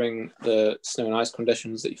 considering the snow and ice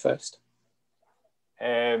conditions that you faced?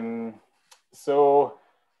 So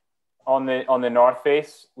on the north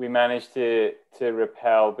face, we managed to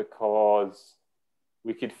rappel because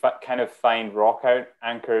we could kind of find rock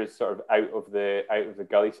anchors sort of out of the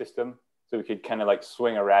gully system. So we could kind of like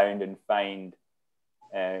swing around and find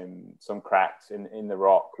some cracks in the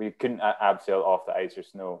rock. We couldn't abseil off the ice or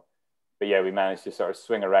snow, but yeah, we managed to sort of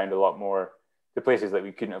swing around a lot more to places that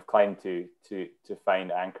we couldn't have climbed to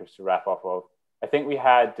find anchors to wrap up of. I think we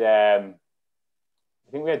had 2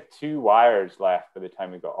 wires left by the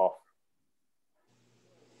time we got off.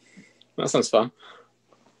 That sounds fun.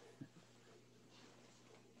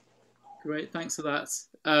 Great, thanks for that.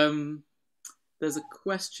 There's a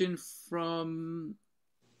question from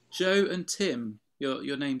Joe and Tim.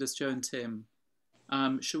 You're named as Joe and Tim.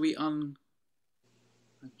 Shall we I'll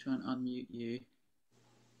try and unmute you.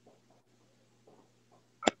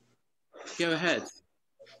 Go ahead.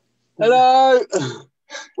 Hello.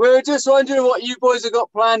 We were just wondering what you boys have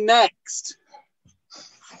got planned next.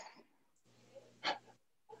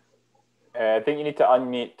 I think you need to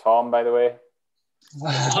unmute Tom, by the way.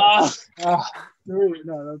 Yes.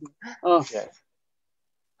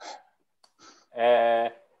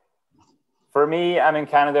 For me, I'm in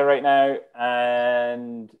Canada right now,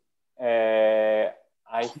 and I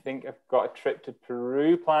think I've got a trip to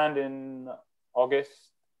Peru planned in August,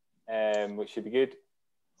 which should be good.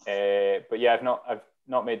 But yeah, I've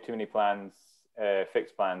not made too many plans,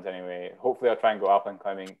 fixed plans anyway. Hopefully, I'll try and go Alpine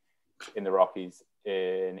climbing in the Rockies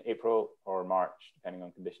in April or March, depending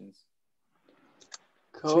on conditions.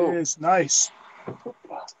 Cool. Cheers, nice.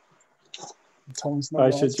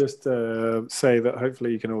 I should just say that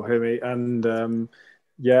hopefully you can all hear me, and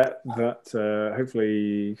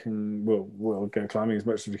hopefully we'll go climbing as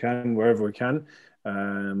much as we can wherever we can.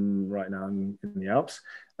 Right now in the Alps,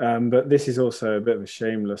 but this is also a bit of a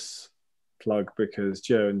shameless plug because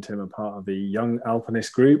Joe and Tim are part of the Young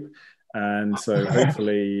Alpinist group, and so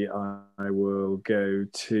hopefully I will go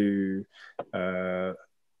to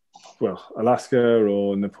Alaska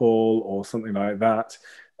or Nepal or something like that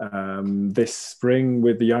this spring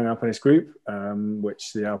with the Young Alpinist group,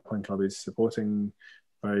 which the Alpine Club is supporting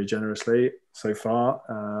very generously so far.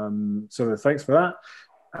 So thanks for that.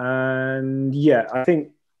 And yeah, I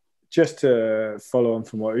think just to follow on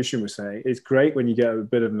from what Uisdean was saying, it's great when you get a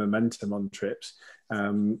bit of momentum on trips.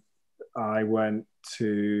 I went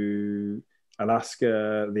to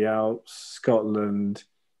Alaska, the Alps, Scotland,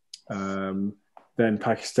 then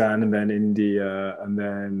Pakistan, and then India, and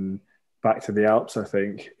then back to the Alps, I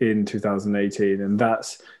think, in 2018. And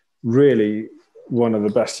that's really one of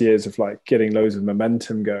the best years of like getting loads of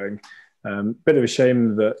momentum going. Bit of a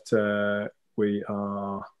shame that we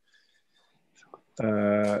are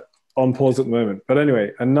on pause at the moment. But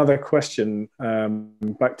anyway, another question.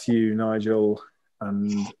 Back to you, Nigel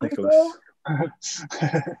and Nicholas.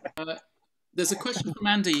 There's a question from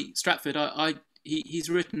Andy Stratford. He's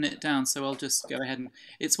written it down, so I'll just go ahead. And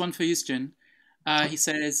it's one for Uisdean. He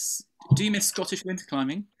says, do you miss Scottish winter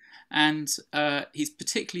climbing? And he's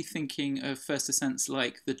particularly thinking of first ascents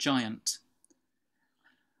like the Giant.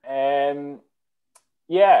 No,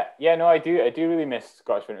 I do really miss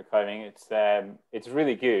Scottish winter climbing. It's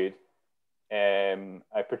really good.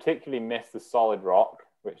 I particularly miss the solid rock,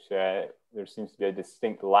 which there seems to be a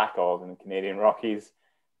distinct lack of in the Canadian Rockies.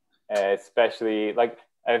 Especially, like,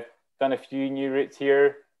 I've done a few new routes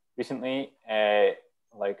here recently.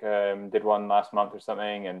 Did one last month or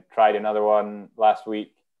something, and tried another one last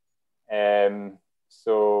week.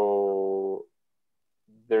 So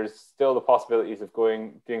there's still the possibilities of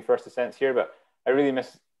doing first ascents here, but I really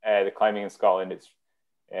miss the climbing in Scotland. It's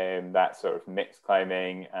that sort of mixed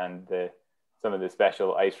climbing and some of the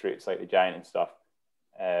special ice routes like the Giant and stuff.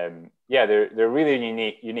 They're really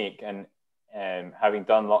unique, and having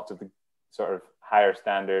done lots of the sort of higher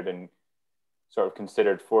standard and sort of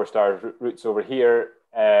considered 4-star routes over here,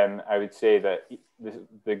 I would say that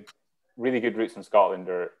the really good routes in Scotland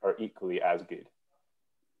are equally as good.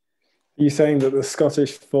 Are you saying that the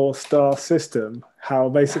Scottish 4-star system, how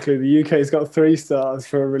basically the UK's got 3 stars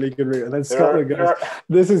for a really good route, and then Scotland goes,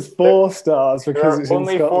 this is 4 stars because it's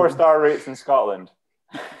only in Scotland. 4-star routes in Scotland.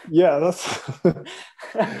 Yeah,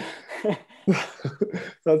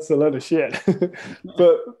 that's a load of shit.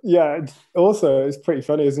 But yeah, also it's pretty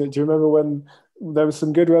funny, isn't it? Do you remember when there was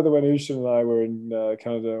some good weather when Uisdean and I were in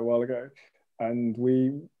Canada a while ago, and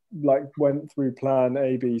we went through plan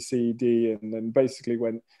A, B, C, D, and then basically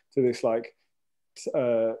went to this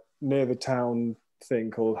near the town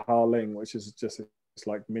thing called Harling, which is just this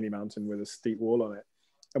mini mountain with a steep wall on it,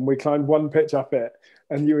 and we climbed one pitch up it,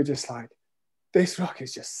 and you were just like, this rock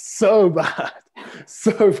is just so bad,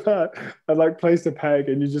 so bad. And placed a peg,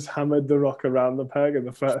 and you just hammered the rock around the peg, and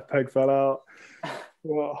the peg fell out.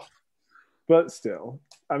 Oh. But still,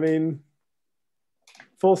 I mean,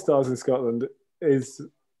 4 stars in Scotland is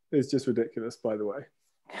just ridiculous, by the way.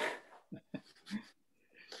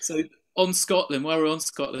 So on Scotland, while we're on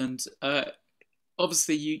Scotland,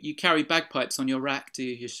 obviously you carry bagpipes on your rack, do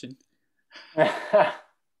you, Uisdean?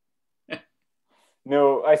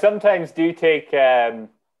 No, I sometimes do take. I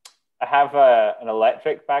have an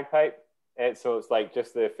electric bagpipe, so it's like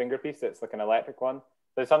just the finger piece. It's like an electric one.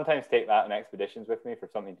 So I sometimes take that on expeditions with me for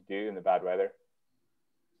something to do in the bad weather.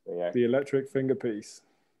 So, yeah. The electric finger piece.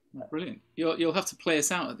 Brilliant. You'll have to play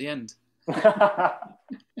us out at the end.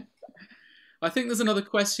 I think there's another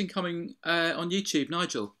question coming on YouTube.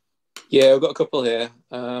 Nigel. Yeah, I've got a couple here.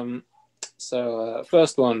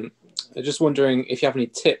 First one, I'm just wondering if you have any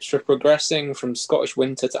tips for progressing from Scottish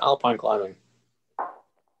winter to Alpine climbing.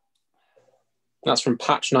 That's from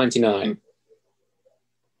Patch99.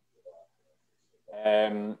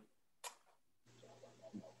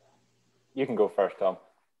 You can go first, Tom.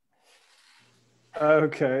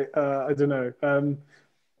 Okay, I don't know.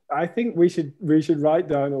 I think we should write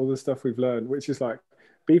down all the stuff we've learned, which is like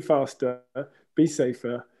be faster, be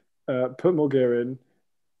safer, put more gear in,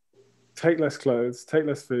 take less clothes, take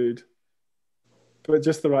less food, but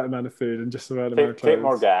just the right amount of food and just the right amount of clothes. Take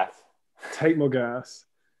more gas. Take more gas.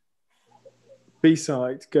 Be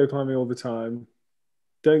psyched. Go climbing all the time.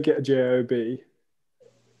 Don't get a JOB.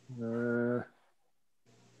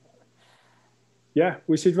 Yeah,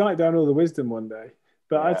 we should write down all the wisdom one day.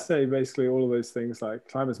 But yeah. I'd say basically all of those things, like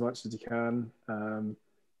climb as much as you can,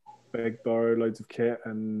 borrow loads of kit,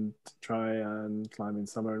 and try and climb in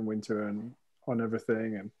summer and winter and on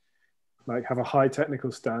everything, and like have a high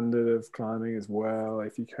technical standard of climbing as well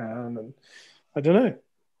if you can. And I don't know.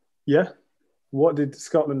 Yeah. What did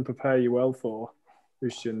Scotland prepare you well for,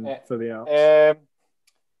 Uisdean, for the Alps?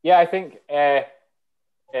 Yeah, I think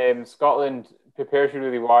Scotland prepares you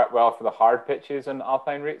really well for the hard pitches and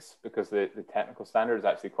Alpine routes, because the technical standard is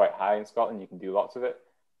actually quite high in Scotland. You can do lots of it.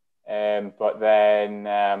 But then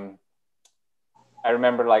I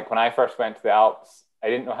remember, like, when I first went to the Alps, I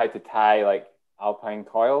didn't know how to tie like Alpine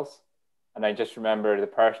coils. And I just remember the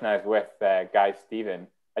person I was with, Guy Stephen,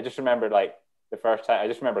 I just remember like the first time, I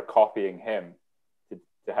just remember copying him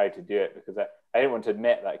to how to do it, because I didn't want to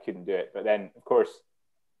admit that I couldn't do it. But then, of course,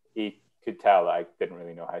 he could tell that I didn't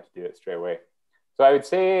really know how to do it straight away. So I would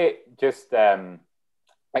say just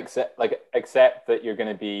accept that you're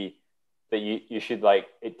going to be, that you should, like,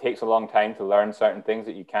 it takes a long time to learn certain things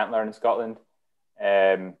that you can't learn in Scotland.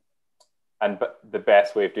 But the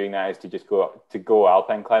best way of doing that is to just go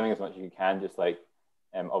Alpine climbing as much as you can. Just like,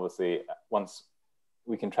 obviously, once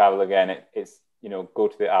we can travel again, it's go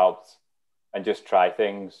to the Alps and just try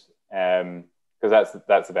things, because that's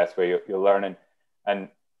the best way you'll learn, and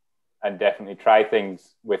definitely try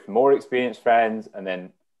things with more experienced friends, and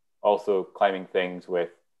then also climbing things with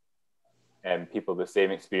people the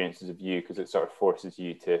same experiences of you, because it sort of forces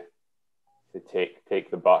you to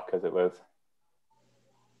take the buck, as it was.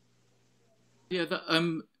 Yeah,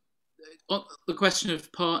 the question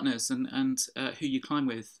of partners and who you climb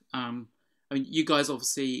with. I mean, you guys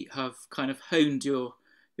obviously have kind of honed your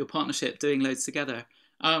partnership, doing loads together.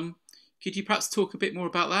 Could you perhaps talk a bit more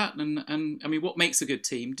about that? And I mean, what makes a good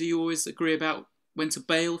team? Do you always agree about when to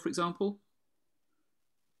bail, for example?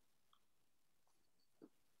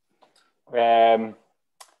 Always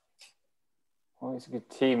a good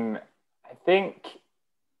team. I think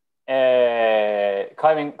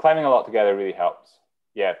climbing a lot together really helps.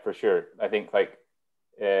 Yeah, for sure. I think, like,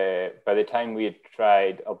 by the time we had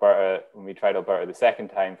tried Alberta, when we tried Alberta the second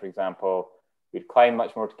time, for example, we'd climb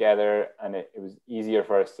much more together, and it was easier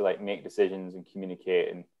for us to, like, make decisions and communicate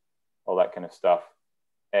and all that kind of stuff.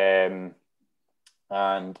 And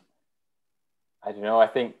I don't know, I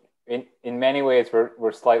think in many ways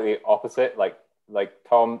we're slightly opposite. Like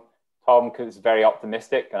Tom is very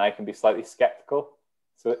optimistic, and I can be slightly skeptical.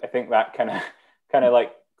 So I think that kind of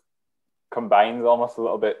like combines almost a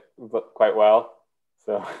little bit quite well.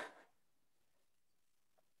 So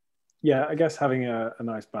yeah, I guess having a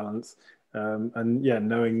nice balance, and yeah,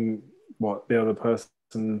 knowing what the other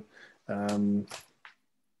person,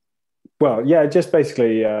 just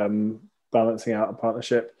basically balancing out a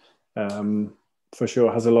partnership, for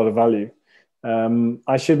sure has a lot of value.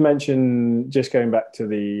 I should mention, just going back to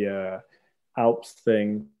the Alps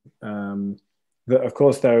thing, that of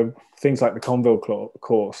course there are things like the Conville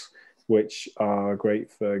course, which are great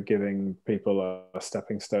for giving people a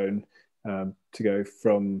stepping stone to go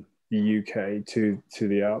from the UK to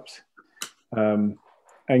the Alps. And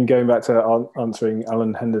going back to answering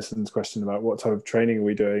Alan Henderson's question about what type of training are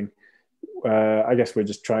we doing, I guess we're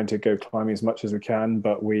just trying to go climbing as much as we can,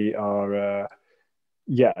 but we are,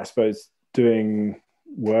 I suppose, doing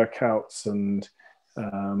workouts and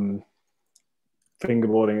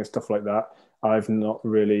fingerboarding and stuff like that. I've not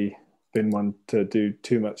really been one to do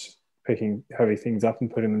too much picking heavy things up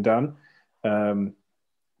and putting them down.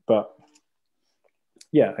 But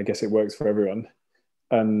yeah, I guess it works for everyone.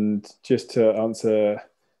 And just to answer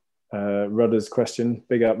Rudder's question,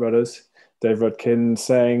 big up Rudders, Dave Rudkin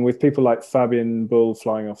saying, with people like Fabian Bull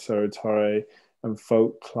flying off Cerro Torre and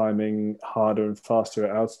folk climbing harder and faster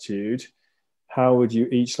at altitude, how would you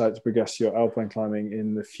each like to progress your alpine climbing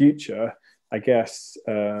in the future? I guess,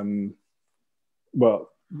 well,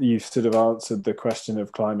 you've sort of answered the question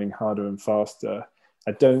of climbing harder and faster.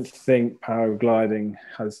 I don't think paragliding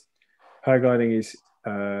is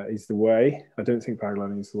the way. I don't think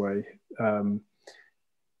paragliding is the way.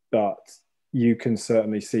 But you can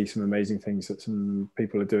certainly see some amazing things that some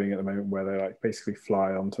people are doing at the moment, where they like basically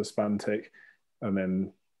fly onto a Spantic and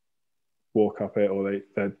then walk up it, or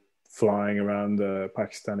they're flying around the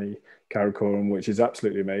Pakistani Karakoram, which is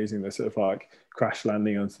absolutely amazing. They're sort of like crash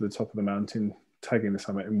landing onto the top of the mountain, tagging the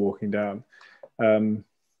summit and walking down. But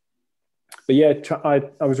yeah,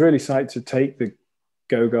 I was really psyched to take the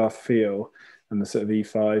Gogarth feel and the sort of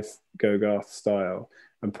E5 Gogarth style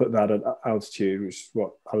and put that at altitude, which is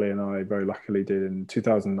what Ali and I very luckily did in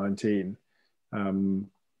 2019.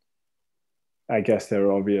 I guess there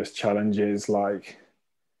are obvious challenges like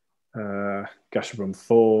Gasherbrum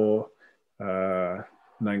 4,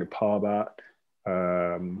 Nanga Parbat,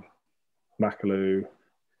 Makalu,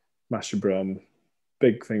 Masherbrum,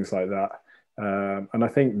 big things like that. And I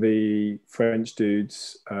think the French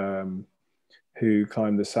dudes who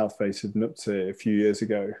climbed the south face of Nuptse a few years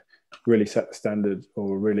ago really set the standard,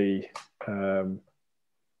 or really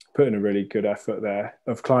put in a really good effort there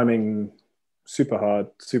of climbing super hard,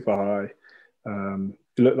 super high.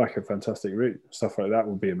 It looked like a fantastic route. Stuff like that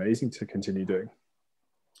would be amazing to continue doing.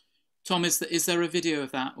 Tom, is there a video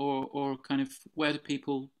of that, or kind of where do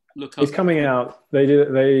people look up? It's coming out.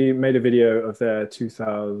 They made a video of their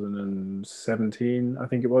 2017, I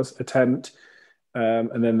think it was, attempt.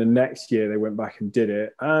 And then the next year they went back and did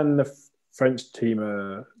it. And the French team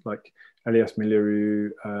like Elias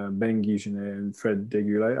Milleru, Ben Guigenet and Fred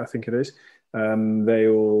Degoulet, I think it is. They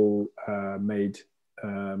all made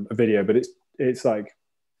a video, but it's like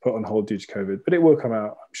put on hold due to COVID. But it will come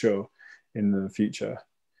out, I'm sure, in the future.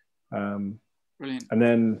 Brilliant. And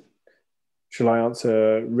then, shall I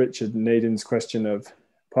answer Richard Naden's question of,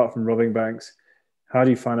 apart from robbing banks, how do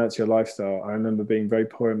you finance your lifestyle? I remember being very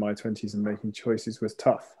poor in my 20s and making choices was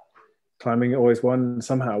tough. Climbing always won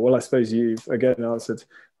somehow. Well, I suppose you've again answered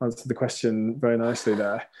the question very nicely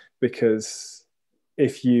there, because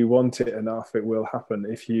if you want it enough, it will happen.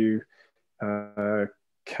 If you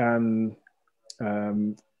can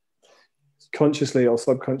consciously or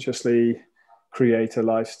subconsciously create a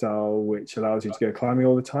lifestyle which allows you to go climbing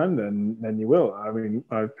all the time, then you will. I mean,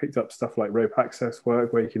 I've picked up stuff like rope access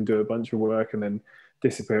work, where you can do a bunch of work and then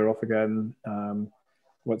disappear off again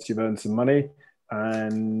once you've earned some money.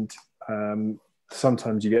 And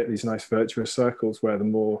sometimes you get these nice virtuous circles where the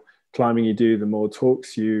more climbing you do, the more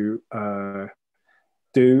talks you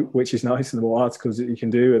do, which is nice, and the more articles that you can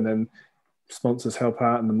do, and then sponsors help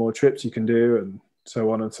out, and the more trips you can do, and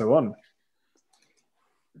so on and so on.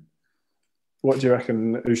 What do you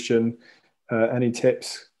reckon, Uisdean? Any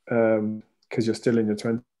tips? Because you're still in your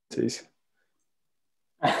 20s.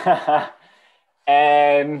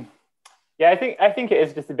 Yeah, I think it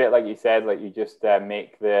is just a bit like you said. Like you just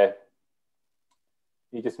make the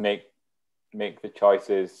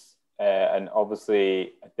choices, and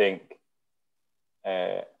obviously, I think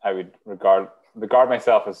I would regard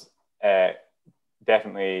myself as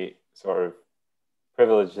definitely sort of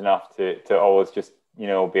privileged enough to always just, you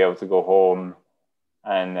know, be able to go home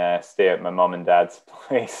and stay at my mum and dad's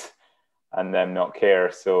place and them not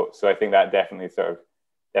care. So I think that definitely has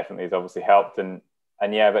obviously helped. And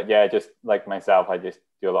yeah, just like myself, I just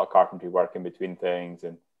do a lot of carpentry work in between things,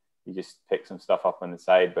 and you just pick some stuff up on the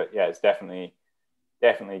side. But yeah, it's definitely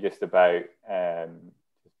just about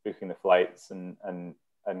just booking the flights and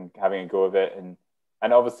having a go of it.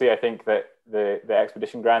 And obviously, I think that the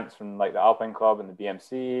expedition grants from like the Alpine Club and the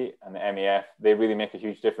BMC and the MEF, they really make a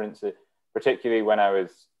huge difference, particularly when I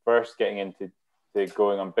was first getting into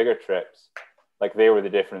going on bigger trips. Like they were the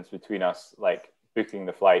difference between us, like booking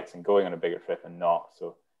the flights and going on a bigger trip and not.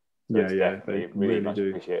 So it's definitely really much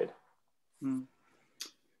appreciated. Mm.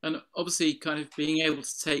 And obviously, kind of being able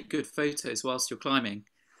to take good photos whilst you're climbing,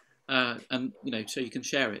 and you know, so you can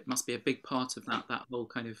share it, must be a big part of that whole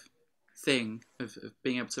kind of thing of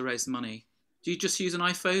being able to raise the money. Do you just use an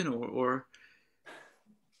iPhone or?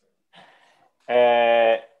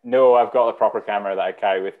 No, I've got a proper camera that I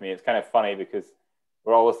carry with me. It's kind of funny because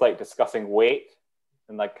we're always like discussing weight,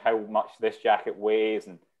 and like how much this jacket weighs,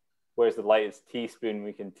 and where's the lightest teaspoon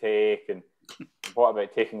we can take, and what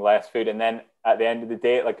about taking less food? And then at the end of the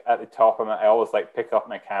day, like at the top, I always like pick up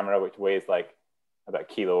my camera, which weighs like about a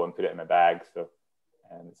kilo, and put it in my bag. So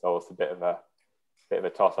it's always a bit of a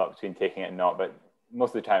toss up between taking it and not. But most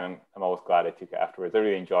of the time, I'm always glad I took it afterwards. I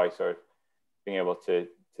really enjoy sort of being able to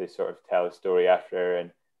sort of tell a story after,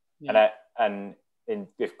 and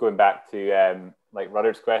if going back to like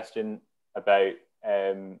Rudder's question about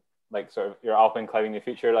like sort of your alpine climbing in the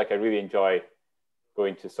future, like I really enjoy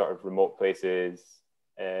going to sort of remote places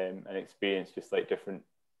and experience just like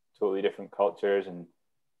totally different cultures, and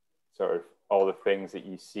sort of all the things that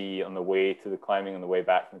you see on the way to the climbing, on the way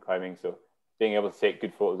back from climbing. So being able to take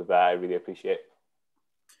good photos of that, I really appreciate.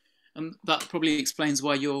 And that probably explains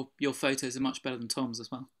why your photos are much better than Tom's as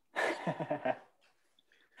well.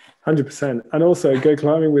 100%. And also go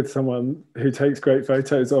climbing with someone who takes great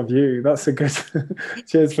photos of you. That's a good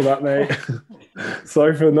cheers for that, mate.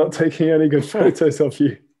 Sorry for not taking any good photos of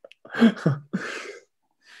you.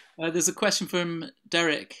 There's a question from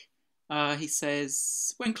Derek. He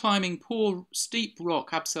says, when climbing, poor steep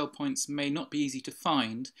rock abseil points may not be easy to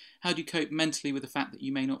find. How do you cope mentally with the fact that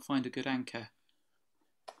you may not find a good anchor?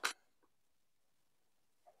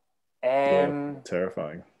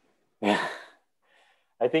 Terrifying. Yeah.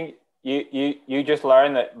 I think you just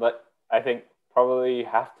learn that, but I think probably you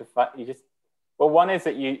have to find, one is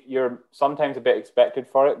that you're sometimes a bit expected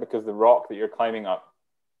for it, because the rock that you're climbing up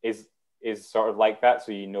is sort of like that.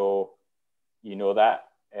 So you know that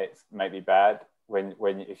it might be bad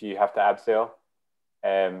if you have to abseil.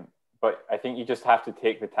 But I think you just have to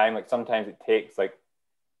take the time. Like sometimes it takes like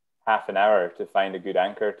half an hour to find a good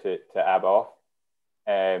anchor to ab off,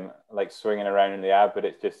 like swinging around in the ab. But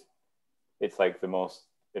it's like the most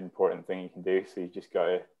important thing you can do. So you just got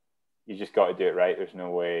to do it right. There's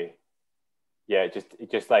no way. Yeah, just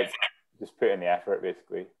put in the effort,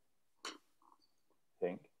 basically, I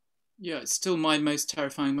think. Yeah, it's still my most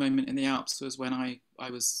terrifying moment in the Alps was when I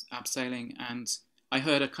was abseiling and I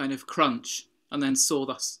heard a kind of crunch and then saw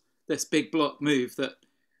this big block move that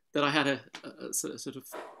I had a sort of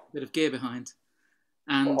bit of gear behind,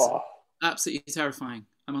 and absolutely terrifying,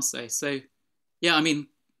 I must say. So yeah, I mean,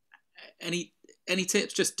 any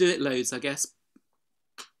tips? Just do it loads, I guess.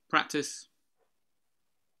 Practice.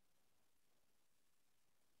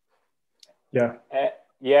 Yeah,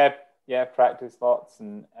 practice lots,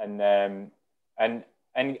 and I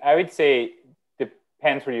would say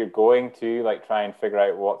depends where you're going to, like try and figure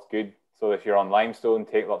out what's good. So if you're on limestone,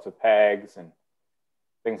 take lots of pegs and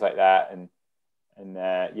things like that, and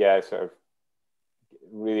sort of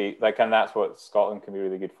really like, and that's what Scotland can be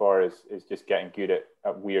really good for, is just getting good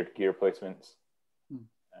at weird gear placements.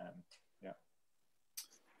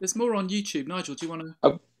 There's more on YouTube. Nigel, do you want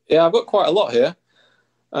to? Yeah, I've got quite a lot here.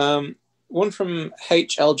 One from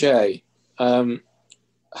HLJ.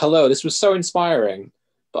 Hello, this was so inspiring,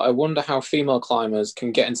 but I wonder how female climbers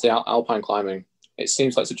can get into alpine climbing. It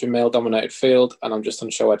seems like such a male-dominated field, and I'm just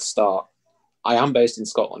unsure where to start. I am based in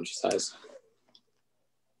Scotland, she says.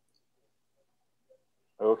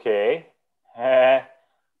 Okay.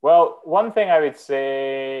 Well, one thing I would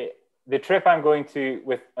say, the trip I'm going to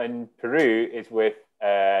in Peru is with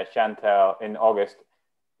Chantal in August.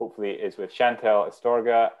 Hopefully is with Chantal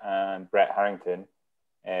Astorga and Brett Harrington,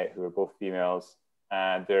 who are both females.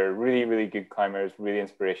 And they're really, really good climbers, really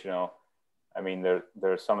inspirational. I mean,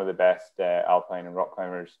 they're some of the best alpine and rock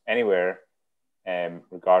climbers anywhere,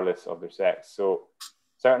 regardless of their sex. So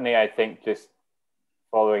certainly I think just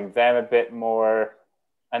following them a bit more.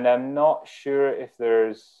 And I'm not sure if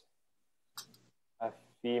there's a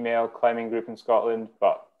female climbing group in Scotland,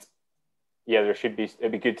 but yeah, there should be.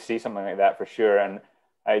 It'd be good to see something like that for sure. And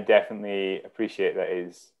I definitely appreciate that it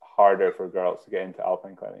is harder for girls to get into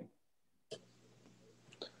alpine climbing.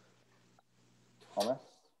 Thomas?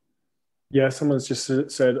 Yeah, someone's just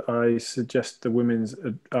said, I suggest the Women's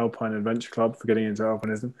Alpine Adventure Club for getting into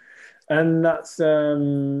alpinism. And that's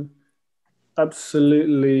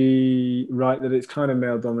absolutely right, that it's kind of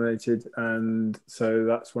male dominated. And so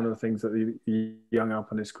that's one of the things that the Young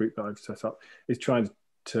Alpinist group that I've set up is trying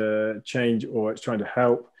to change, or it's trying to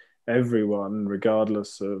help everyone,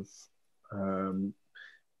 regardless of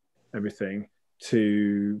everything,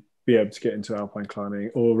 to be able to get into alpine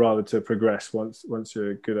climbing, or rather to progress once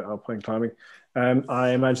you're good at alpine climbing.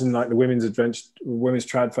 I imagine like the Women's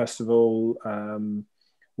Trad Festival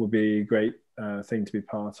would be a great thing to be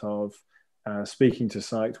part of. Speaking to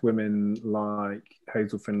psyched women like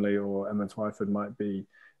Hazel Finley or Emma Twyford might be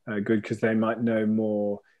good, because they might know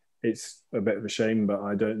more. It's a bit of a shame, but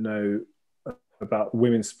I don't know about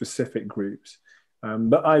women-specific groups.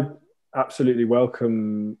 But absolutely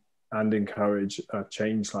welcome and encourage a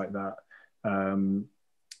change like that. And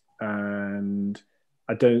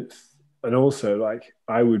I don't, and also like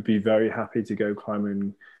I would be very happy to go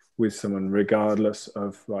climbing with someone regardless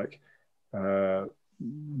of like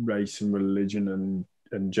race and religion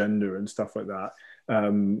and gender and stuff like that.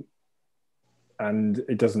 And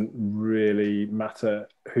it doesn't really matter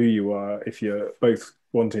who you are if you're both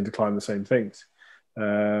wanting to climb the same things.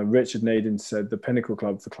 Richard Naden said the Pinnacle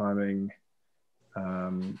Club for climbing.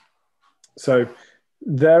 So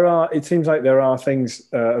it seems like there are things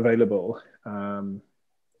available.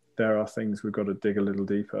 There are things we've got to dig a little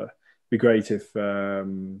deeper. It'd be great if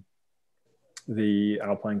the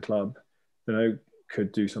Alpine Club,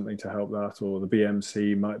 could do something to help that, or the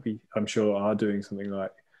BMC might be, I'm sure, are doing something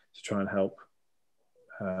like to try and help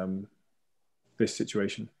this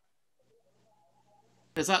situation.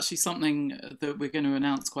 There's actually something that we're going to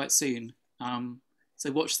announce quite soon.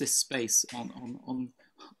 So watch this space on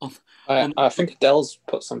I think Adele's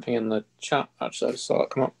put something in the chat, actually. I just saw it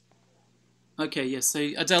come up. Okay, yes. So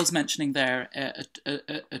Adele's mentioning there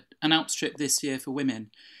an Alps trip this year for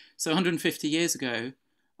women. So 150 years ago,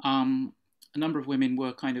 a number of women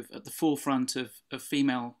were kind of at the forefront of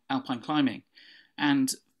female alpine climbing.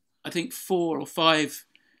 And I think 4 or 5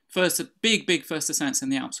 big first ascents in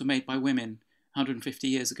the Alps were made by women 150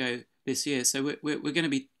 years ago this year. So we're going to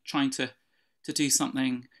be trying to do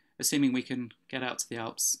something, assuming we can get out to the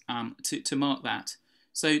Alps, to mark that.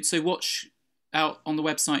 So watch out on the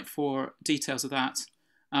website for details of that.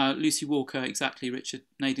 Lucy Walker, exactly, Richard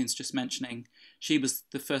Naden's just mentioning, she was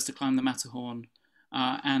the first to climb the Matterhorn,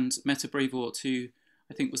 and Mette Brevoort, who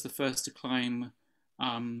I think was the first to climb,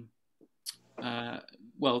 the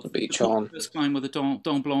Beachhorn. First climb were the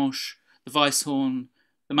Dent Blanche, the Weisshorn,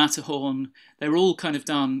 the Matterhorn. They were all kind of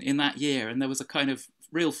done in that year, and there was a kind of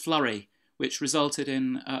real flurry, which resulted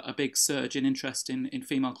in a big surge in interest in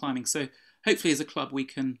female climbing. So hopefully, as a club, we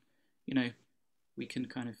can kind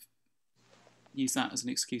of use that as an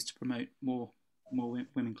excuse to promote more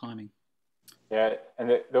women climbing. Yeah, and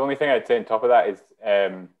the only thing I'd say on top of that is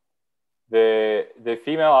the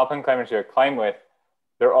female alpine climbers who I climb with,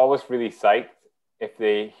 they're always really psyched if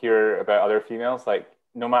they hear about other females, like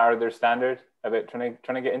no matter their standard, about trying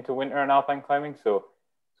to get into winter and alpine climbing. So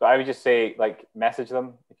I would just say, like, message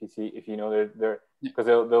them if you know they're because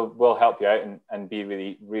they'll help you out and be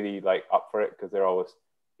really really like up for it, because I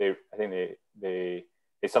think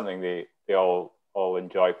it's something they all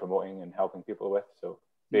enjoy promoting and helping people with. So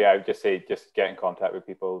yeah, I would just say just get in contact with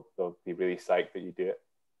people. They'll be really psyched that you do it.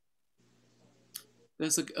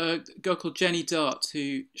 There's a girl called Jenny Dart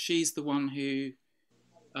she's the one who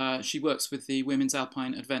she works with the Women's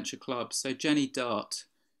Alpine Adventure Club. So Jenny Dart,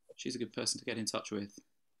 she's a good person to get in touch with.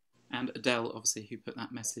 And Adele, obviously, who put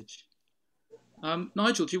that message.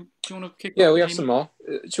 Nigel, do you want to kick off? Yeah, we have some more.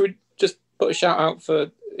 Should we just put a shout out for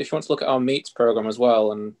if you want to look at our meets program as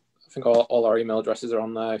well? And I think all our email addresses are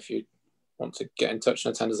on there if you want to get in touch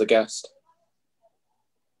and attend as a guest.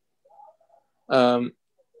 Another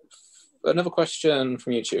question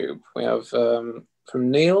from YouTube. We have from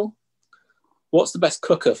Neil. What's the best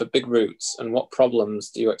cooker for big routes, and what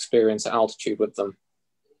problems do you experience at altitude with them?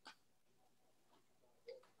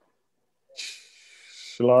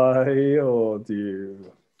 Shall I, or do you?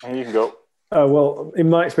 You can go. Well, in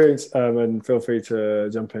my experience, and feel free to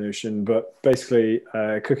jump in, Ocean, but basically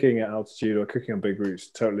cooking at altitude or cooking on big routes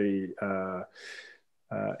totally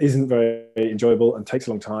isn't very enjoyable and takes a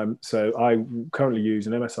long time. So I currently use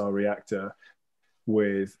an MSR reactor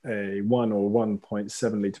with a 1 or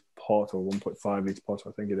 1.7 litre pot, or 1.5 litre pot,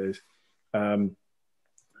 I think it is. And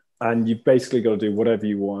you've basically got to do whatever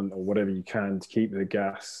you want or whatever you can to keep the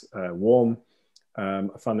gas warm. I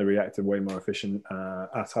find the reactor way more efficient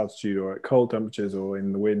at altitude or at cold temperatures or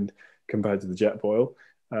in the wind compared to the jet boil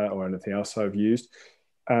or anything else I've used.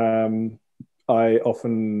 I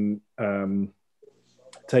often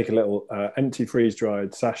take a little empty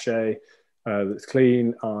freeze-dried sachet that's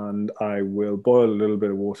clean, and I will boil a little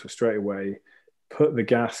bit of water straight away, put the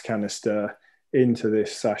gas canister into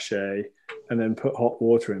this sachet, and then put hot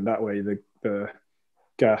water in. That way the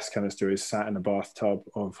gas canister is sat in a bathtub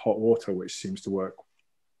of hot water, which seems to work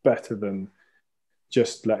better than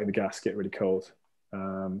just letting the gas get really cold.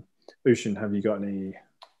 Ocean, have you got any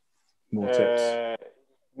more tips?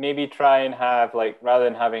 Maybe try and have, like, rather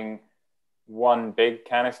than having one big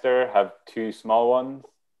canister, have 2 small ones,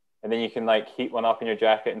 and then you can like heat one up in your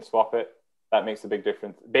jacket and swap it. That makes a big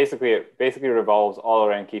difference. It basically revolves all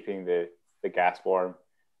around keeping the gas warm,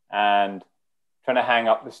 and trying to hang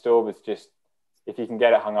up the stove is just, if you can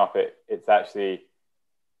get it hung up, it's actually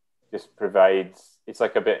just provides, it's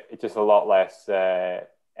just a lot less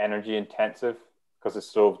energy intensive because the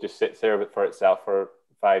stove just sits there for itself for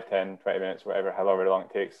 5, 10, 20 minutes, whatever, however long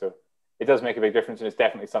it takes. So it does make a big difference, and it's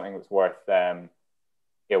definitely something that's worth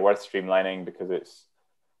streamlining, because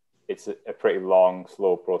it's a pretty long,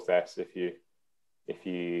 slow process if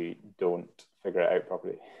you don't figure it out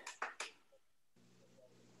properly.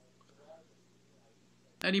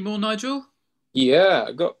 Any more, Nigel? Yeah,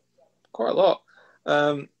 I got quite a lot.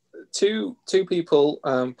 Two people,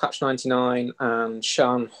 Patch99 and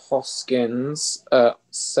Sean Hoskins,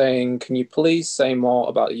 saying, "Can you please say more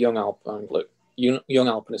about the Young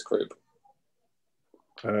Alpinist group?"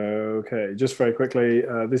 Okay, just very quickly,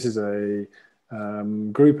 this is a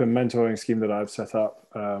group and mentoring scheme that I've set up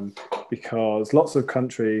because lots of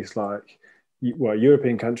countries,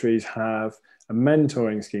 European countries, have a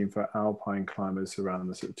mentoring scheme for alpine climbers around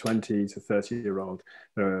the sort of 20 to 30-year-old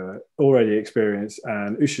already experienced.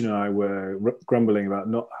 And Uisdean and I were grumbling about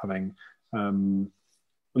not having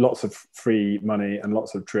lots of free money and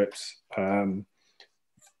lots of trips in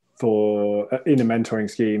a mentoring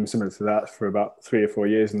scheme similar to that for about 3 or 4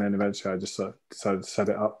 years, and then eventually I just decided to set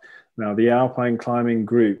it up. Now, the Alpine Climbing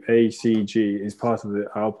Group, ACG, is part of the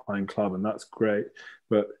Alpine Club, and that's great.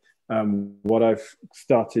 But what I've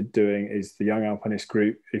started doing is the Young Alpinist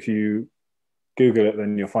Group. If you Google it,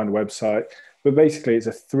 then you'll find a website. But basically, it's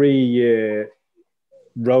a 3-year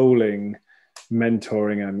rolling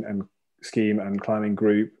mentoring and scheme and climbing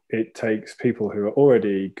group. It takes people who are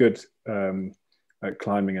already good at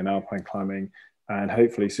climbing and alpine climbing, and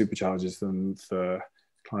hopefully supercharges them for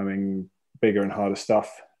climbing bigger and harder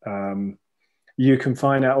stuff. You can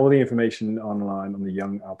find out all the information online on the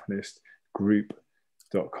Young Alpinist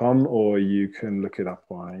Group.com, or you can look it up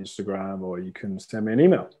on Instagram, or you can send me an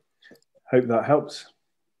email. Hope that helps.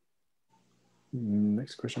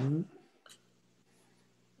 Next question.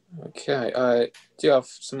 Okay, I do have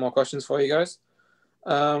some more questions for you guys.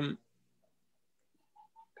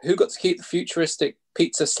 Who got to keep the futuristic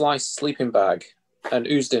pizza slice sleeping bag? And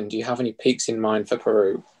Uisdean, do you have any peaks in mind for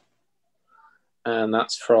Peru? And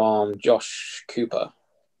that's from Josh Cooper.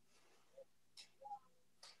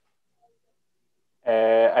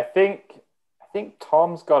 I think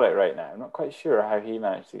Tom's got it right now. I'm not quite sure how he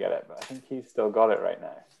managed to get it, but I think he's still got it right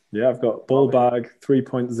now. Yeah, I've got Ball Bag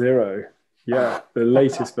 3.0. Yeah, the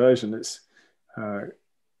latest version. It's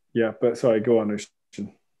but sorry, go on,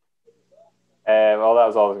 Uisdean. Well, that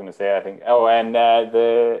was all I was going to say, I think. Oh, and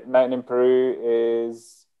the mountain in Peru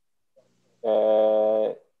is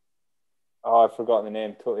I've forgotten the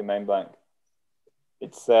name. Totally mind blank.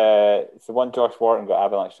 It's the one Josh Wharton got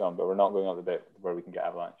avalanched on, but we're not going up the bit where we can get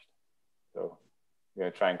avalanched. So we're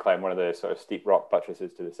going to try and climb one of the sort of steep rock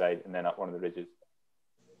buttresses to the side, and then up one of the ridges.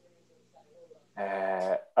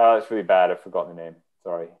 It's really bad. I've forgotten the name.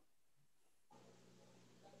 Sorry.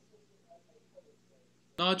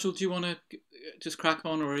 Nigel, do you want to just crack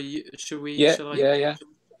on, or should we? Yeah.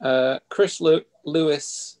 Chris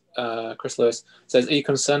Lewis says, "Are you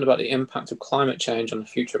concerned about the impact of climate change on the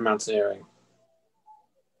future of mountaineering?"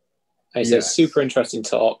 And he says, "Super interesting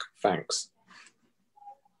talk. Thanks."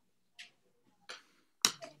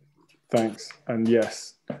 Thanks. And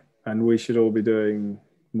yes, and we should all be doing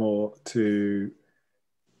more to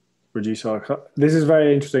reduce our... This is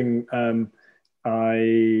very interesting.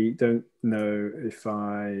 I don't know if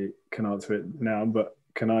I can answer it now, but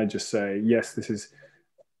can I just say, yes, this is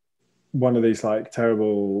one of these like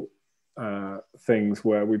terrible things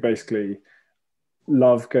where we basically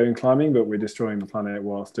love going climbing, but we're destroying the planet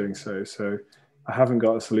whilst doing so. So I haven't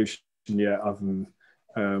got a solution yet other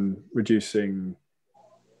than reducing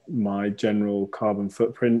my general carbon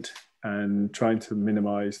footprint and trying to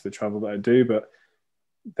minimize the travel that I do. But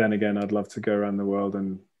then again, I'd love to go around the world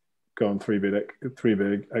and go on three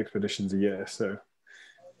big expeditions a year. So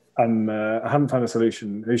I haven't found a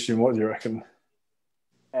solution. Uisdean, what do you reckon?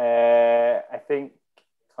 I think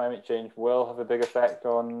climate change will have a big effect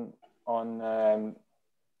on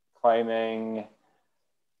climbing.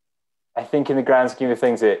 I think in the grand scheme of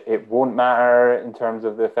things, it won't matter in terms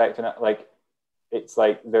of the effect on it. Like, it's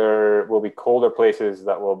like there will be colder places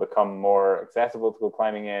that will become more accessible to go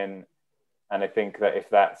climbing in. And I think that if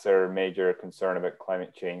that's our major concern about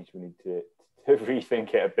climate change, we need to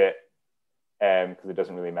rethink it a bit, because it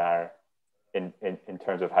doesn't really matter in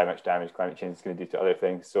terms of how much damage climate change is going to do to other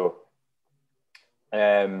things. So,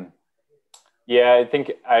 I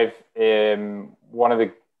think one of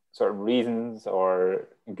the sort of reasons or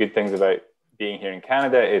good things about being here in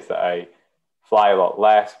Canada is that I fly a lot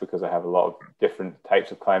less because I have a lot of different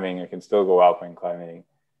types of climbing. I can still go alpine climbing.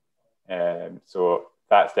 So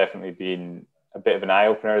that's definitely been a bit of an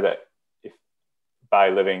eye-opener, that if by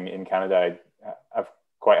living in Canada, I've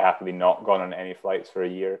quite happily not gone on any flights for a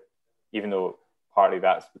year, even though partly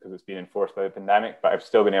that's because it's been enforced by the pandemic, but I've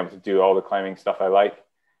still been able to do all the climbing stuff I like.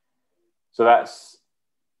 So that's,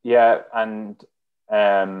 yeah. And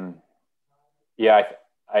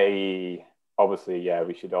I obviously, yeah,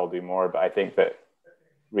 we should all do more, but I think that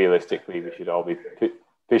realistically we should all be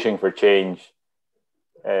pushing for change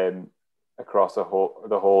across the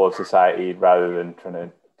whole of society, rather than trying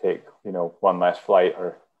to take, you know, one less flight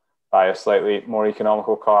or buy a slightly more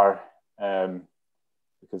economical car,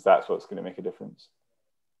 because that's what's going to make a difference.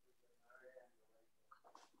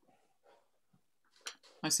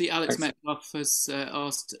 I see Alex Metcalf has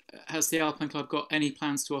asked, has the Alpine Club got any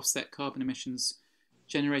plans to offset carbon emissions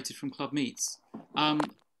generated from club meets?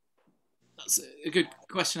 That's a good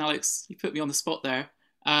question, Alex. You put me on the spot there.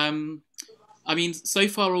 I mean, so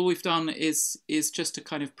far all we've done is just to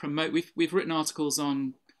kind of promote. We've written articles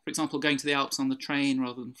on, for example, going to the Alps on the train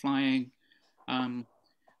rather than flying, and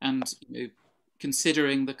you know,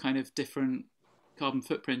 considering the kind of different carbon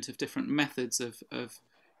footprint of different methods of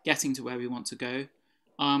getting to where we want to go.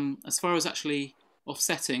 As far as actually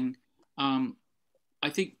offsetting, I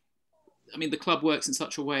think, I mean, the club works in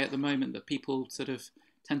such a way at the moment that people sort of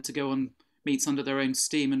tend to go on meets under their own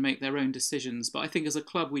steam and make their own decisions. But I think as a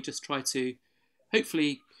club, we just try to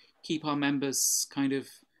hopefully keep our members kind of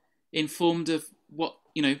informed of what,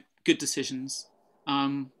 you know, good decisions,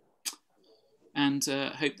 and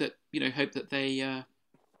hope that they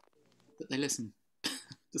listen.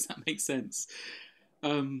 Does that make sense?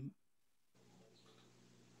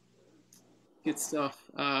 Good stuff.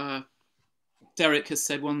 Derek has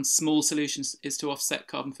said one small solution is to offset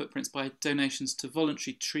carbon footprints by donations to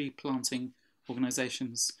voluntary tree planting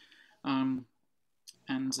organisations, and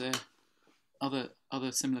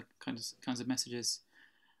other similar kinds of messages.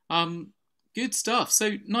 Good stuff.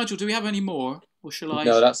 So Nigel, do we have any more, or shall I?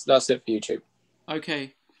 No, that's it for YouTube.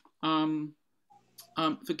 Okay.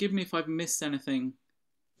 Forgive me if I've missed anything.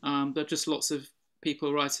 There are just lots of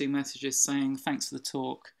people writing messages saying thanks for the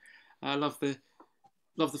talk. I love the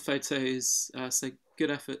photos. So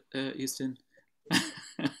good effort, Uisdean.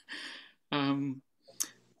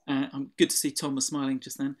 Good to see Tom was smiling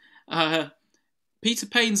just then. Peter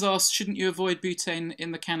Payne's asked, shouldn't you avoid butane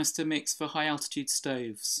in the canister mix for high altitude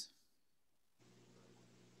stoves?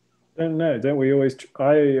 Don't know. Don't we always?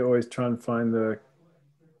 I always try and find the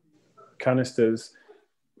canisters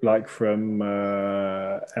like from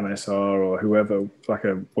MSR or whoever, like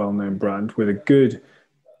a well-known brand with a good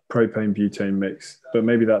propane butane mix. But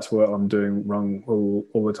maybe that's what I'm doing wrong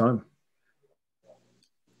all the time.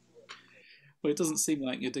 Well, it doesn't seem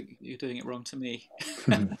like you're doing it wrong to me.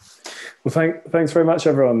 Well, thanks very much,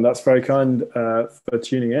 everyone. That's very kind for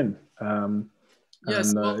tuning in.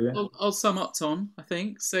 Yes, yeah. I'll sum up, Tom, I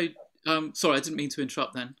think. So, sorry, I didn't mean to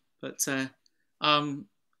interrupt then. But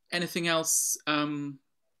anything else,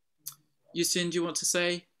 Uisdean, do you want to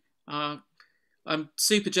say? I'm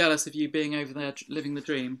super jealous of you being over there living the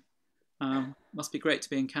dream. Must be great to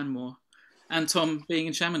be in Canmore. And Tom being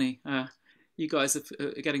in Chamonix. You guys are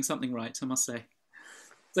getting something right, I must say.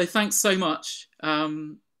 So thanks so much.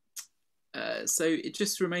 So it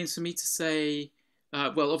just remains for me to say,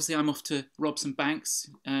 well, obviously I'm off to Robson Banks,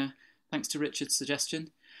 thanks to Richard's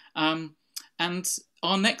suggestion. And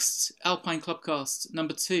our next Alpine Clubcast,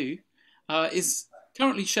 number 2, is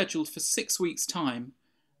currently scheduled for 6 weeks' time,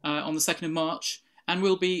 on the 2nd of March, and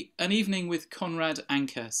will be an evening with Conrad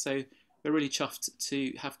Anker. So we're really chuffed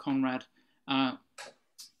to have Conrad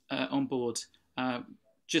on board.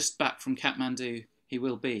 Just back from Kathmandu, he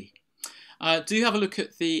will be. Do have a look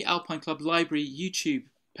at the Alpine Club Library YouTube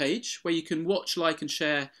page, where you can watch, like, and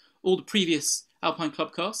share all the previous Alpine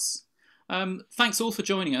Clubcasts. Thanks all for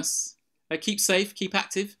joining us. Keep safe, keep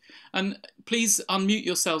active, and please unmute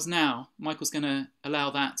yourselves now. Michael's going to allow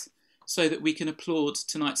that so that we can applaud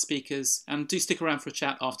tonight's speakers, and do stick around for a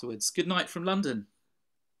chat afterwards. Good night from London.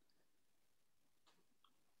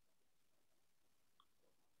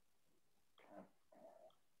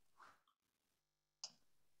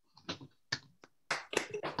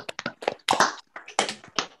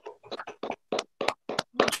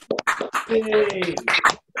 Yay.